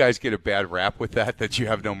 you guys get a bad rap with that you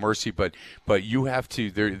have no mercy, but you have to.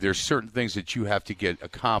 There's certain things that you have to get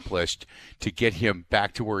accomplished to get him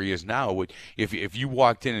back to where he is now. If you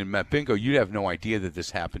walked in and met Bingo, you'd have no idea that this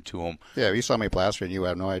happened to him. Yeah, if you saw me plastering, you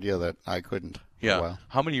have no idea that I couldn't. Yeah.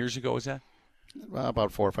 How many years ago was that? Well,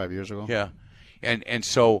 about 4 or 5 years ago. Yeah. And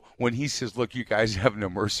so when he says, look, you guys have no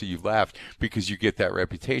mercy, you laughed because you get that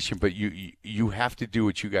reputation, but you have to do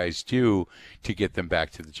what you guys do to get them back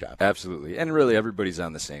to the job. Absolutely. And really everybody's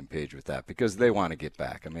on the same page with that, because they want to get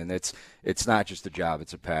back. I mean, it's not just a job,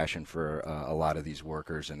 it's a passion for a lot of these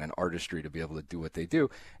workers, and an artistry to be able to do what they do,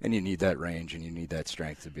 and you need that range and you need that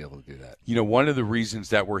strength to be able to do that. One of the reasons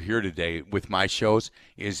that we're here today with my shows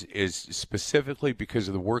is specifically because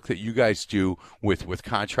of the work that you guys do with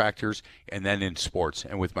contractors, and then in sports,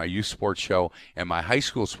 and with my youth sports show and my high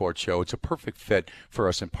school sports show. It's a perfect fit for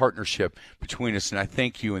us in partnership between us, and I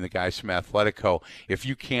thank you and the guys from Athletico. If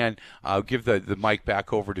you can, give the mic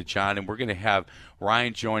back over to John, and we're going to have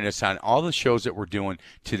Ryan join us on all the shows that we're doing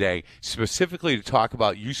today, specifically to talk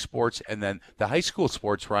about youth sports and then the high school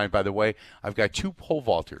sports. Ryan, by the way, I've got 2 pole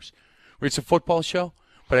vaulters. It's a football show,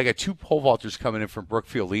 but I got 2 pole vaulters coming in from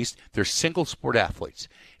Brookfield East. They're single sport athletes,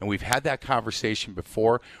 and we've had that conversation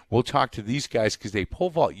before. We'll talk to these guys because they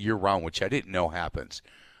pole vault year-round, which I didn't know happens.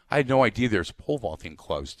 I had no idea there's pole vaulting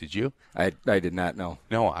clubs. Did you? I did not know.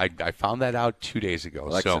 No, I found that out 2 days ago.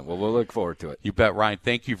 Well, excellent. Well, we'll look forward to it. You bet, Ryan.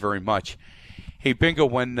 Thank you very much. Hey, Bingo,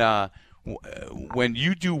 when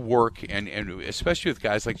you do work, and especially with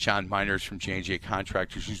guys like John Miners from J&J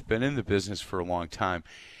Contractors, who's been in the business for a long time,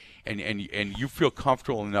 and you feel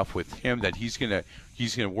comfortable enough with him that he's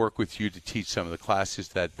gonna work with you to teach some of the classes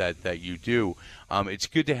that you do. It's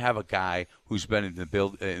good to have a guy who's been in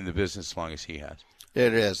the business as long as he has.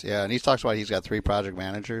 It is, yeah. And he talks about he's got 3 project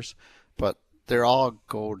managers, but they're all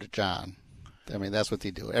go to John. I mean, that's what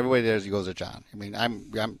they do. Everybody there goes to John. I mean,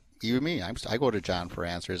 I'm even me. I go to John for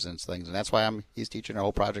answers and things, and that's why he's teaching a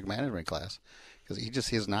whole project management class, because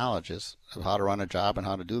his knowledge is of how to run a job and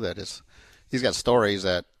how to do that. He's got stories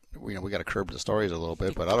that we got to curb the stories a little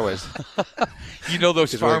bit, but otherwise,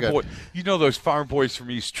 those farm boys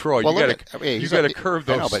from East Troy. Well, you got to curb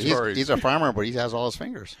those stories. He's a farmer, but he has all his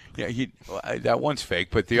fingers. Yeah, that one's fake,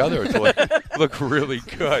 but the other look really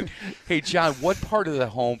good. Hey, John, what part of the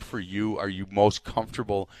home for you are you most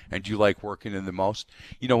comfortable and do you like working in the most?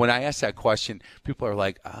 When I ask that question, people are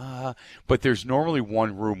like, but there's normally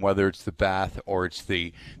one room, whether it's the bath or it's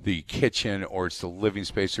the kitchen or it's the living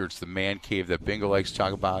space or it's the man cave that Bingo likes to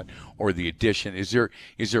talk about, or the addition. Is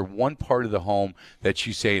there one part of the home that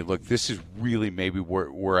you say, look, this is really maybe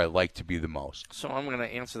where I like to be the most? So I'm going to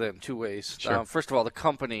answer that in 2 ways. Sure. First of all, the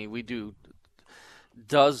company, we do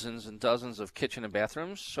dozens and dozens of kitchen and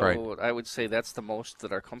bathrooms. So right. I would say that's the most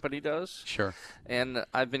that our company does. Sure. And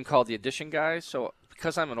I've been called the addition guy. So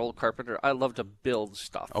because I'm an old carpenter, I love to build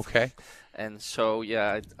stuff. Okay. And so,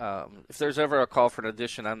 yeah, if there's ever a call for an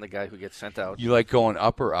addition, I'm the guy who gets sent out. You like going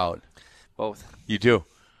up or out? Both. You do?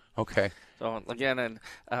 Okay. So, again, and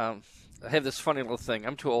I have this funny little thing.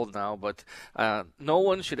 I'm too old now, but no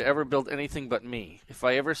one should ever build anything but me. If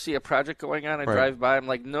I ever see a project going on, I drive by, I'm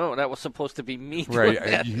like, no, that was supposed to be me doing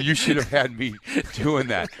that. You should have had me doing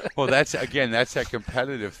that. Well, that's that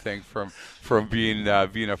competitive thing from being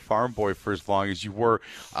a farm boy for as long as you were.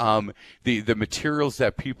 The materials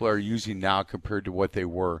that people are using now compared to what they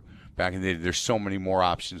were back in the day, there's so many more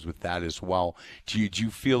options with that as well. Do you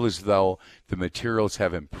feel as though the materials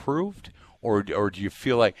have improved, or do you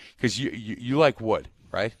feel like, because you like wood,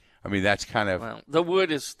 right? I mean, that's kind of... Well, the wood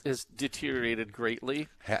is deteriorated greatly.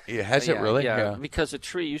 Has it really? Yeah, because a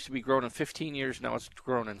tree used to be grown in 15 years, now it's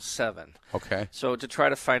grown in 7. Okay. So to try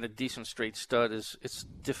to find a decent straight stud it's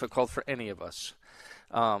difficult for any of us.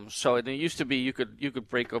 So it used to be you could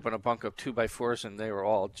break open a bunk of 2x4s and they were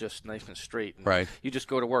all just nice and straight. And right. You just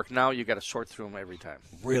go to work. Now you got to sort through them every time.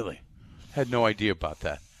 Really? Had no idea about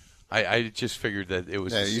that. I just figured that it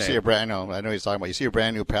was. Yeah, you see a brand. I know he's talking about. You see a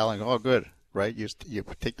brand new pallet and go, oh, good, right? You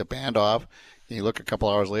take the band off and you look a couple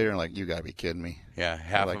hours later and like, you got to be kidding me. Yeah,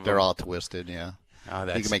 half like of they're them. all twisted. Yeah. Oh,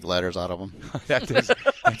 you can make letters out of them.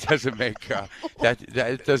 that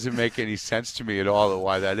doesn't make any sense to me at all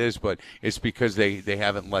why that is, but it's because they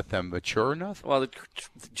haven't let them mature enough. Well,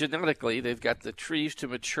 genetically, they've got the trees to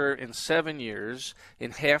mature in 7 years.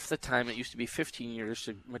 In half the time, it used to be 15 years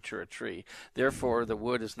to mature a tree. Therefore, the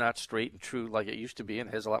wood is not straight and true like it used to be,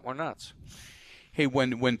 and has a lot more knots. Hey,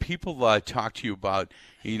 when people talk to you about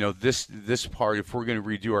this part, if we're going to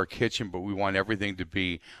redo our kitchen, but we want everything to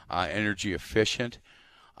be energy efficient,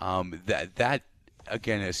 that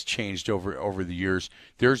again has changed over the years.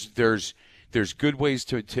 There's good ways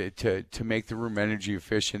to make the room energy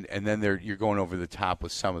efficient, and then you're going over the top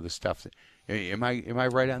with some of the stuff. Am I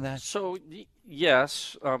right on that? So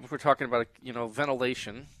yes, we're talking about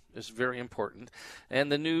ventilation is very important,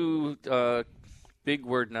 and the new big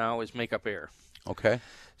word now is make-up air. Okay.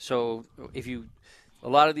 So a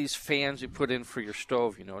lot of these fans you put in for your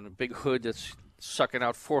stove, and a big hood that's sucking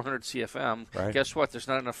out 400 CFM, right. Guess what? There's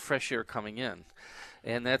not enough fresh air coming in.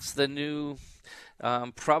 And that's the new,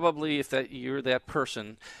 probably if you're that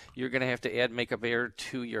person, you're going to have to add make-up air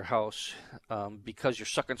to your house because you're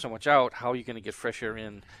sucking so much out. How are you going to get fresh air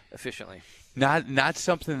in efficiently? Not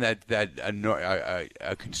something that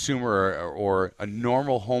a consumer or a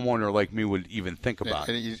normal homeowner like me would even think about.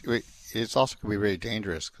 It's also going to be very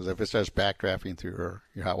dangerous because if it starts backdrafting through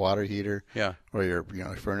your hot water heater, or your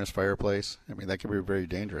furnace fireplace, I mean that can be very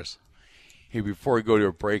dangerous. Hey, before we go to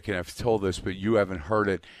a break, and I've told this, but you haven't heard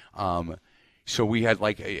it. So we had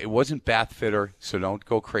it wasn't Bath Fitter, so don't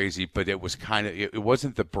go crazy, but it was it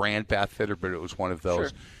wasn't the brand Bath Fitter, but it was one of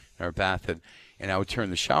those in our bath. And I would turn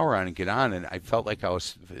the shower on and get on, and I felt like I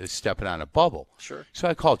was stepping on a bubble. Sure. So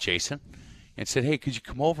I called Jason and said, hey, could you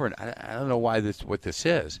come over? And I don't know what this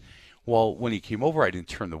is. Well, when he came over, I didn't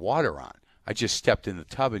turn the water on. I just stepped in the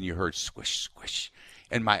tub, and you heard squish, squish.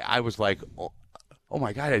 And I was like, oh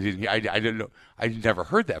my God, I didn't know. I'd never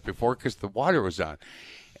heard that before because the water was on.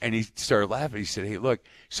 And he started laughing. He said, hey, look,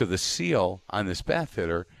 so the seal on this bath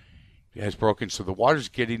fitter has broken, so the water's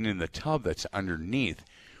getting in the tub that's underneath.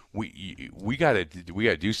 We got to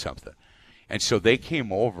do something. And so they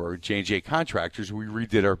came over, J&J Contractors, we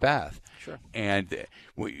redid our bath. Sure. And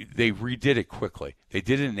they redid it quickly. They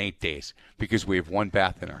did it in 8 days because we have one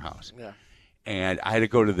bath in our house. Yeah. And I had to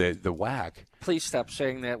go to the WAC. Please stop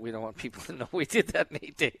saying that. We don't want people to know we did that in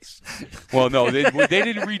 8 days. Well, no, they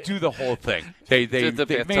didn't redo the whole thing. They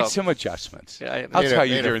made some adjustments. Yeah, I'll tell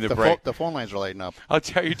you during the break. The phone lines are lighting up. I'll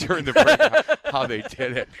tell you during the break how they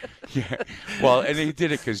did it. Yeah. Well, and they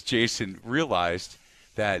did it because Jason realized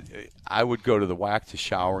that I would go to the WAC to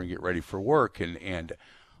shower and get ready for work. And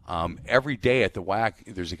every day at the WAC,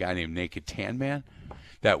 there's a guy named Naked Tan Man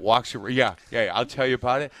that walks around. Yeah, I'll tell you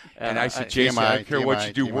about it. And I said, Jason, I don't care what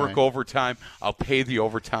you do. Work overtime. I'll pay the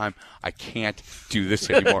overtime. I can't do this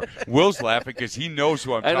anymore. Will's laughing because he knows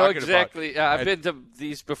who I'm talking about. I know exactly. I've been to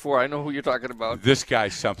these before. I know who you're talking about. This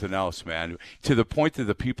guy's something else, man. To the point that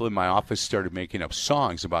the people in my office started making up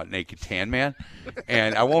songs about Naked Tan Man.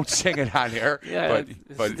 And I won't sing it on air. Yeah,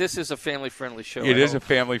 but this is a family-friendly show. It is a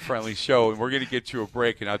family-friendly show, and we're going to get to a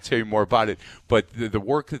break, and I'll tell you more about it. But the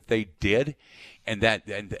work that they did, and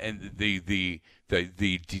the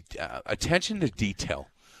attention to detail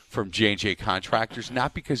from J&J Contractors,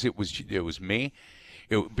 not because it was me,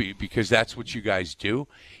 because that's what you guys do.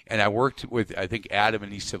 And I worked with, I think, Adam,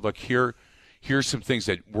 and he said, look, here's some things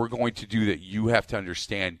that we're going to do that you have to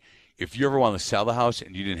understand. If you ever want to sell the house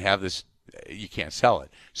and you didn't have this, you can't sell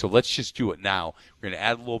it. So let's just do it now. We're going to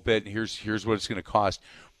add a little bit, and here's what it's going to cost.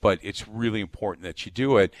 But it's really important that you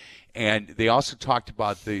do it. And they also talked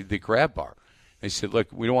about the grab bar. They said, look,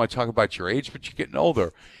 we don't want to talk about your age, but you're getting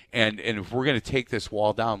older. And if we're going to take this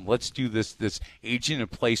wall down, let's do this aging in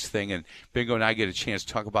place thing. And Bingo and I get a chance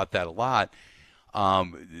to talk about that a lot.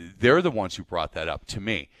 They're the ones who brought that up to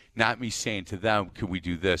me, not me saying to them, could we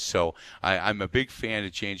do this? So I'm a big fan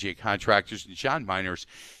of J&J Contractors and John Miners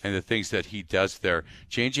and the things that he does there.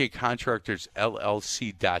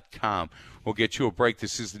 JNJContractorsLLC.com. We'll get you a break.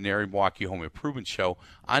 This is the Nary Milwaukee Home Improvement Show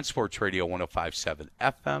on Sports Radio 105.7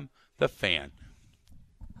 FM, The Fan.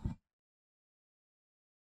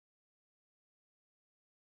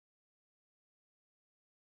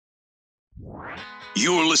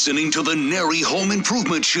 You're listening to the Nary Home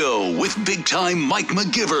Improvement Show with big-time Mike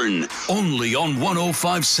McGivern. Only on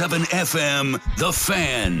 105.7 FM, The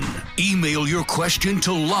Fan. Email your question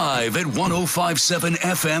to live at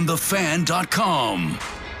 1057fmthefan.com.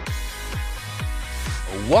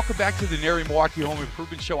 Welcome back to the Nary Milwaukee Home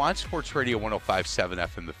Improvement Show on Sports Radio 105.7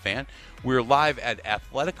 FM The Fan. We're live at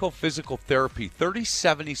Athletico Physical Therapy,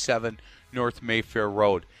 3077 North Mayfair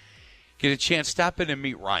Road. Get a chance, stop in and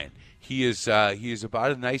meet Ryan. He is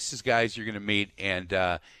about as nice as guys you're going to meet,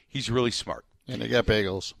 and he's really smart. And they got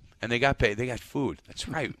bagels. And they got food. That's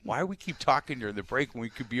right. Why do we keep talking during the break when we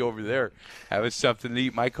could be over there having something to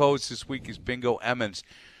eat? My co-host this week is Bingo Emmons.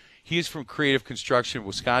 He is from Creative Construction,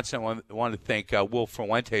 Wisconsin. I want to thank Will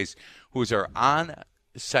Fuentes, who is our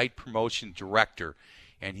on-site promotion director,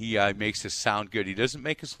 and he makes us sound good. He doesn't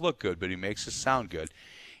make us look good, but he makes us sound good.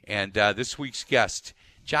 And this week's guest,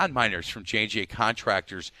 John Miners from J&J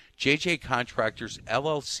Contractors,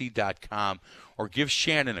 JJContractorsLLC.com, or give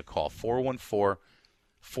Shannon a call,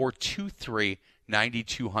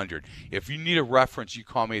 414-423-9200. If you need a reference, you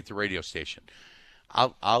call me at the radio station.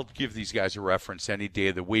 I'll give these guys a reference any day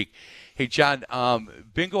of the week. Hey, John,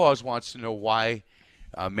 Bingo always wants to know why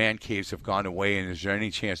man caves have gone away, and is there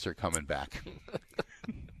any chance they're coming back?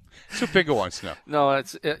 That's what Bingo wants to know. No,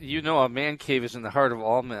 it's a man cave is in the heart of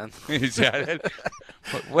all men. Is that it?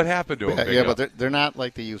 What happened to them? Bingo? Yeah, but they're not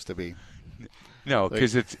like they used to be. No,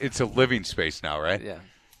 because it's a living space now, right? Yeah.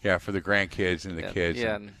 Yeah, for the grandkids and the kids.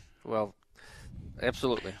 Yeah, well,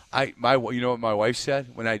 absolutely. You know what my wife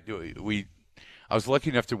said when I was lucky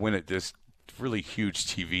enough to win at this really huge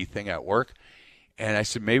TV thing at work, and I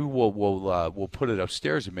said maybe we'll put it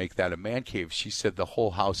upstairs and make that a man cave. She said the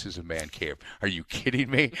whole house is a man cave. Are you kidding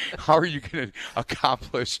me? How are you going to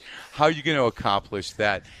accomplish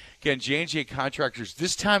that? Again, J&J Contractors.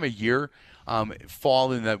 This time of year,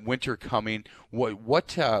 fall and the winter coming.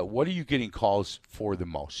 What are you getting calls for the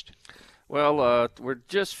most? Well, we're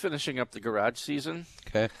just finishing up the garage season.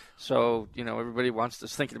 Okay. So everybody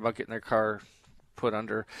is thinking about getting their car put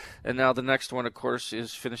under, and now the next one, of course,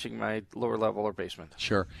 is finishing my lower level or basement.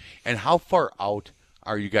 Sure. And how far out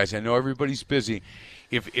are you guys? I know everybody's busy.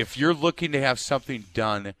 If you're looking to have something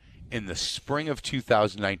done in the spring of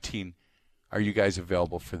 2019, are you guys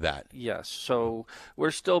available for that? Yes. So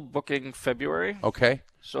we're still booking February. Okay.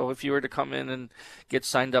 So if you were to come in and get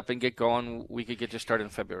signed up and get going, we could get you started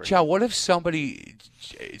in February. Chow, what if somebody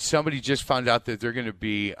just found out that they're going to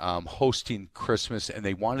be hosting Christmas and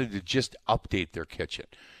they wanted to just update their kitchen?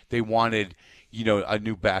 They wanted, a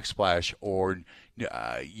new backsplash or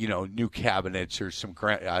new cabinets or some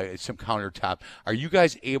countertop. Are you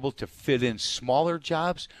guys able to fit in smaller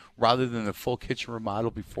jobs rather than the full kitchen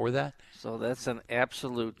remodel before that? So that's an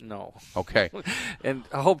absolute no. Okay. And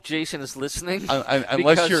I hope Jason is listening unless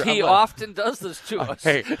because he often does this to us.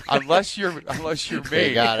 Hey, unless you're me.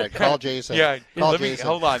 You got it. Call Jason. Yeah. Call Let me Jason.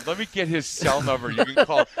 hold on. Let me get his cell number. You can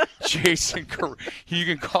call Jason. You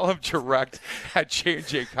can call him direct at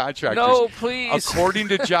J&J Contractors. No, please. According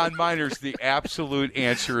to John Miners, the absolute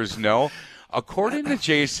answer is no. According to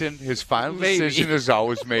Jason, his final decision is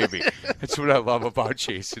always maybe. That's what I love about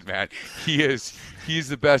Jason, man. He's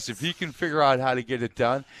the best. If he can figure out how to get it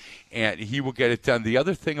done, and he will get it done. The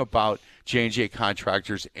other thing about J&J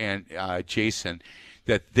Contractors and Jason,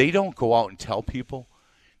 that they don't go out and tell people.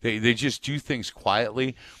 They just do things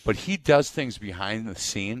quietly, but he does things behind the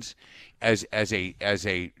scenes as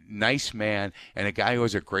a nice man and a guy who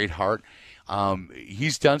has a great heart.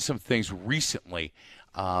 He's done some things recently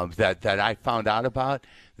that I found out about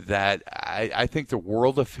that I think the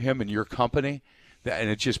world of him and your company, and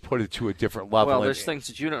it just put it to a different level. Well, there's things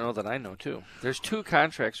that you don't know that I know, too. There's 2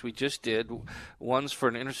 contracts we just did. One's for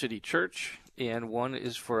an inner-city church, and one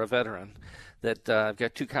is for a veteran. That I've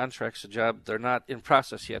got 2 contracts, a job. They're not in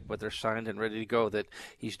process yet, but they're signed and ready to go that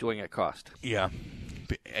he's doing at cost. Yeah.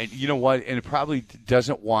 And you know what? And it probably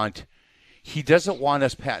doesn't want – he doesn't want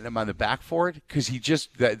us patting him on the back for it because he just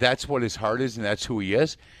that's what his heart is and that's who he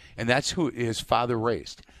is and that's who his father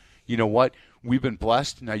raised. You know what? We've been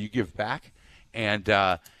blessed. Now you give back, and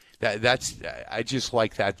that's I just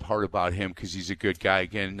like that part about him because he's a good guy.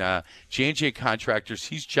 Again, J&J Contractors.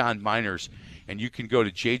 He's John Miners, and you can go to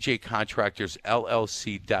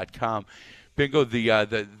jjcontractorsllc.com. Bingo,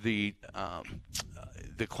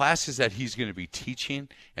 the classes that he's going to be teaching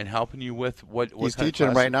and helping you with, what he's teaching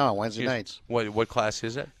them right now on Wednesday nights. What class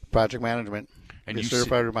is it? Project management. And you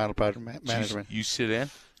certified remodel project management. You sit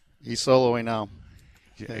in? He's soloing now.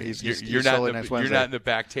 You're not in the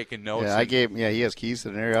back taking notes. Yeah, he has keys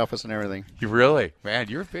to the area office and everything. You really? Man,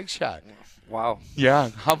 you're a big shot. Wow.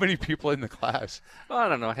 Yeah. How many people in the class? Well, I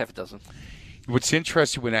don't know, half a dozen. What's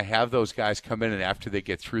interesting when I have those guys come in and after they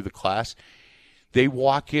get through the class, they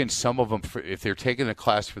walk in, some of them, if they're taking the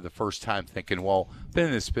class for the first time, thinking, well, I've been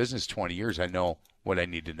in this business 20 years. I know what I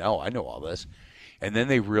need to know. I know all this. And then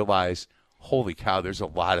they realize, holy cow, there's a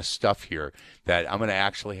lot of stuff here that I'm going to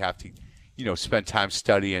actually have to, spend time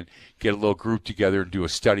studying, get a little group together and do a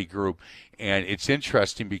study group. And it's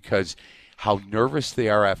interesting because how nervous they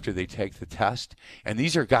are after they take the test. And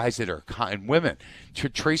these are guys that are, and women.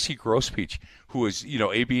 Tracy Grospeach, who is,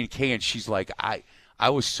 A, B, and K, and she's like, I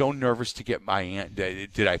was so nervous to get my aunt.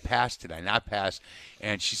 Did I pass? Did I not pass?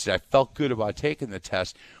 And she said, I felt good about taking the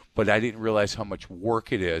test, but I didn't realize how much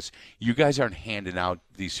work it is. You guys aren't handing out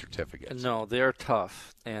these certificates. No, they're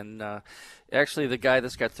tough. And actually, the guy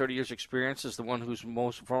that's got 30 years experience is the one who's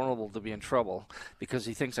most vulnerable to be in trouble because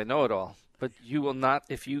he thinks I know it all. But you will not,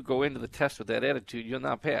 if you go into the test with that attitude, you'll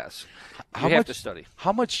not pass. You have to study.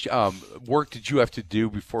 How much work did you have to do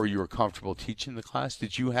before you were comfortable teaching the class?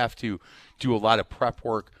 Did you have to do a lot of prep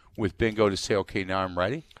work with Bingo to say, okay, now I'm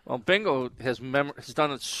ready? Well, Bingo has done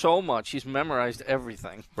it so much. He's memorized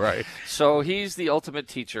everything. Right. So he's the ultimate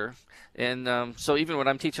teacher. And so even when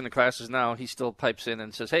I'm teaching the classes now, he still pipes in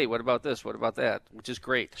and says, hey, what about this? What about that? Which is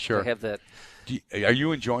great. Sure. To have that. Are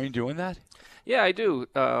you enjoying doing that? Yeah, I do.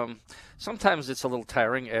 Sometimes it's a little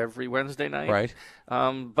tiring every Wednesday night. Right.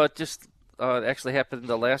 But just it actually happened in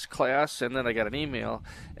the last class, and then I got an email,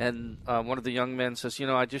 and one of the young men says,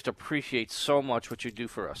 I just appreciate so much what you do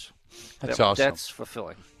for us. That's awesome. That's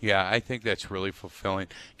fulfilling. Yeah, I think that's really fulfilling.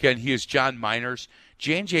 Again, he is John Miners,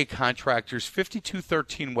 J&J Contractors,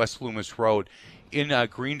 5213 West Loomis Road in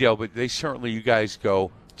Greendale, but you guys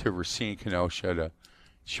go to Racine, Kenosha, to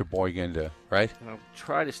Sheboygan, right? I'll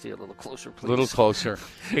try to stay a little closer, please. A little closer.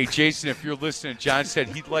 Hey, Jason, if you're listening, John said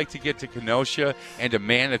he'd like to get to Kenosha and to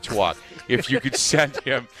Manitowoc. If you could send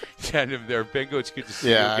him there. Bingo, it's good to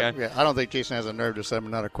see you again. Yeah, I don't think Jason has a nerve to send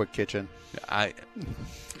him another quick kitchen. I'll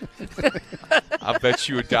bet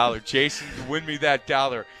you $1. Jason, win me that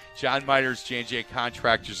 $1. John Miners, J&J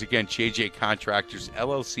Contractors. Again,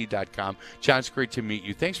 jjcontractorsllc.com. John, it's great to meet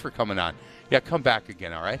you. Thanks for coming on. Yeah, come back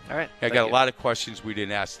again, all right? All right. I got a lot of questions we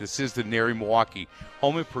didn't ask. This is the Nary Milwaukee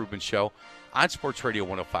Home Improvement Show on Sports Radio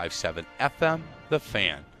 105.7 FM, The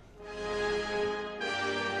Fan.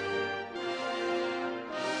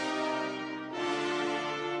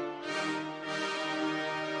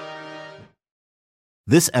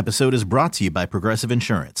 This episode is brought to you by Progressive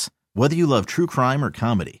Insurance. Whether you love true crime or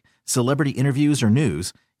comedy, celebrity interviews or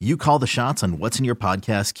news, you call the shots on what's in your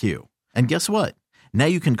podcast queue. And guess what? Now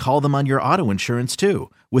you can call them on your auto insurance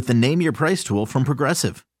too with the Name Your Price tool from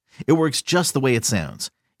Progressive. It works just the way it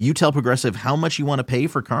sounds. You tell Progressive how much you want to pay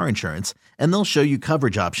for car insurance, and they'll show you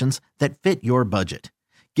coverage options that fit your budget.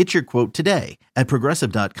 Get your quote today at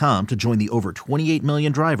Progressive.com to join the over 28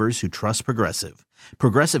 million drivers who trust Progressive.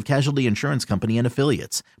 Progressive Casualty Insurance Company and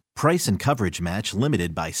Affiliates. Price and coverage match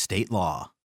limited by state law.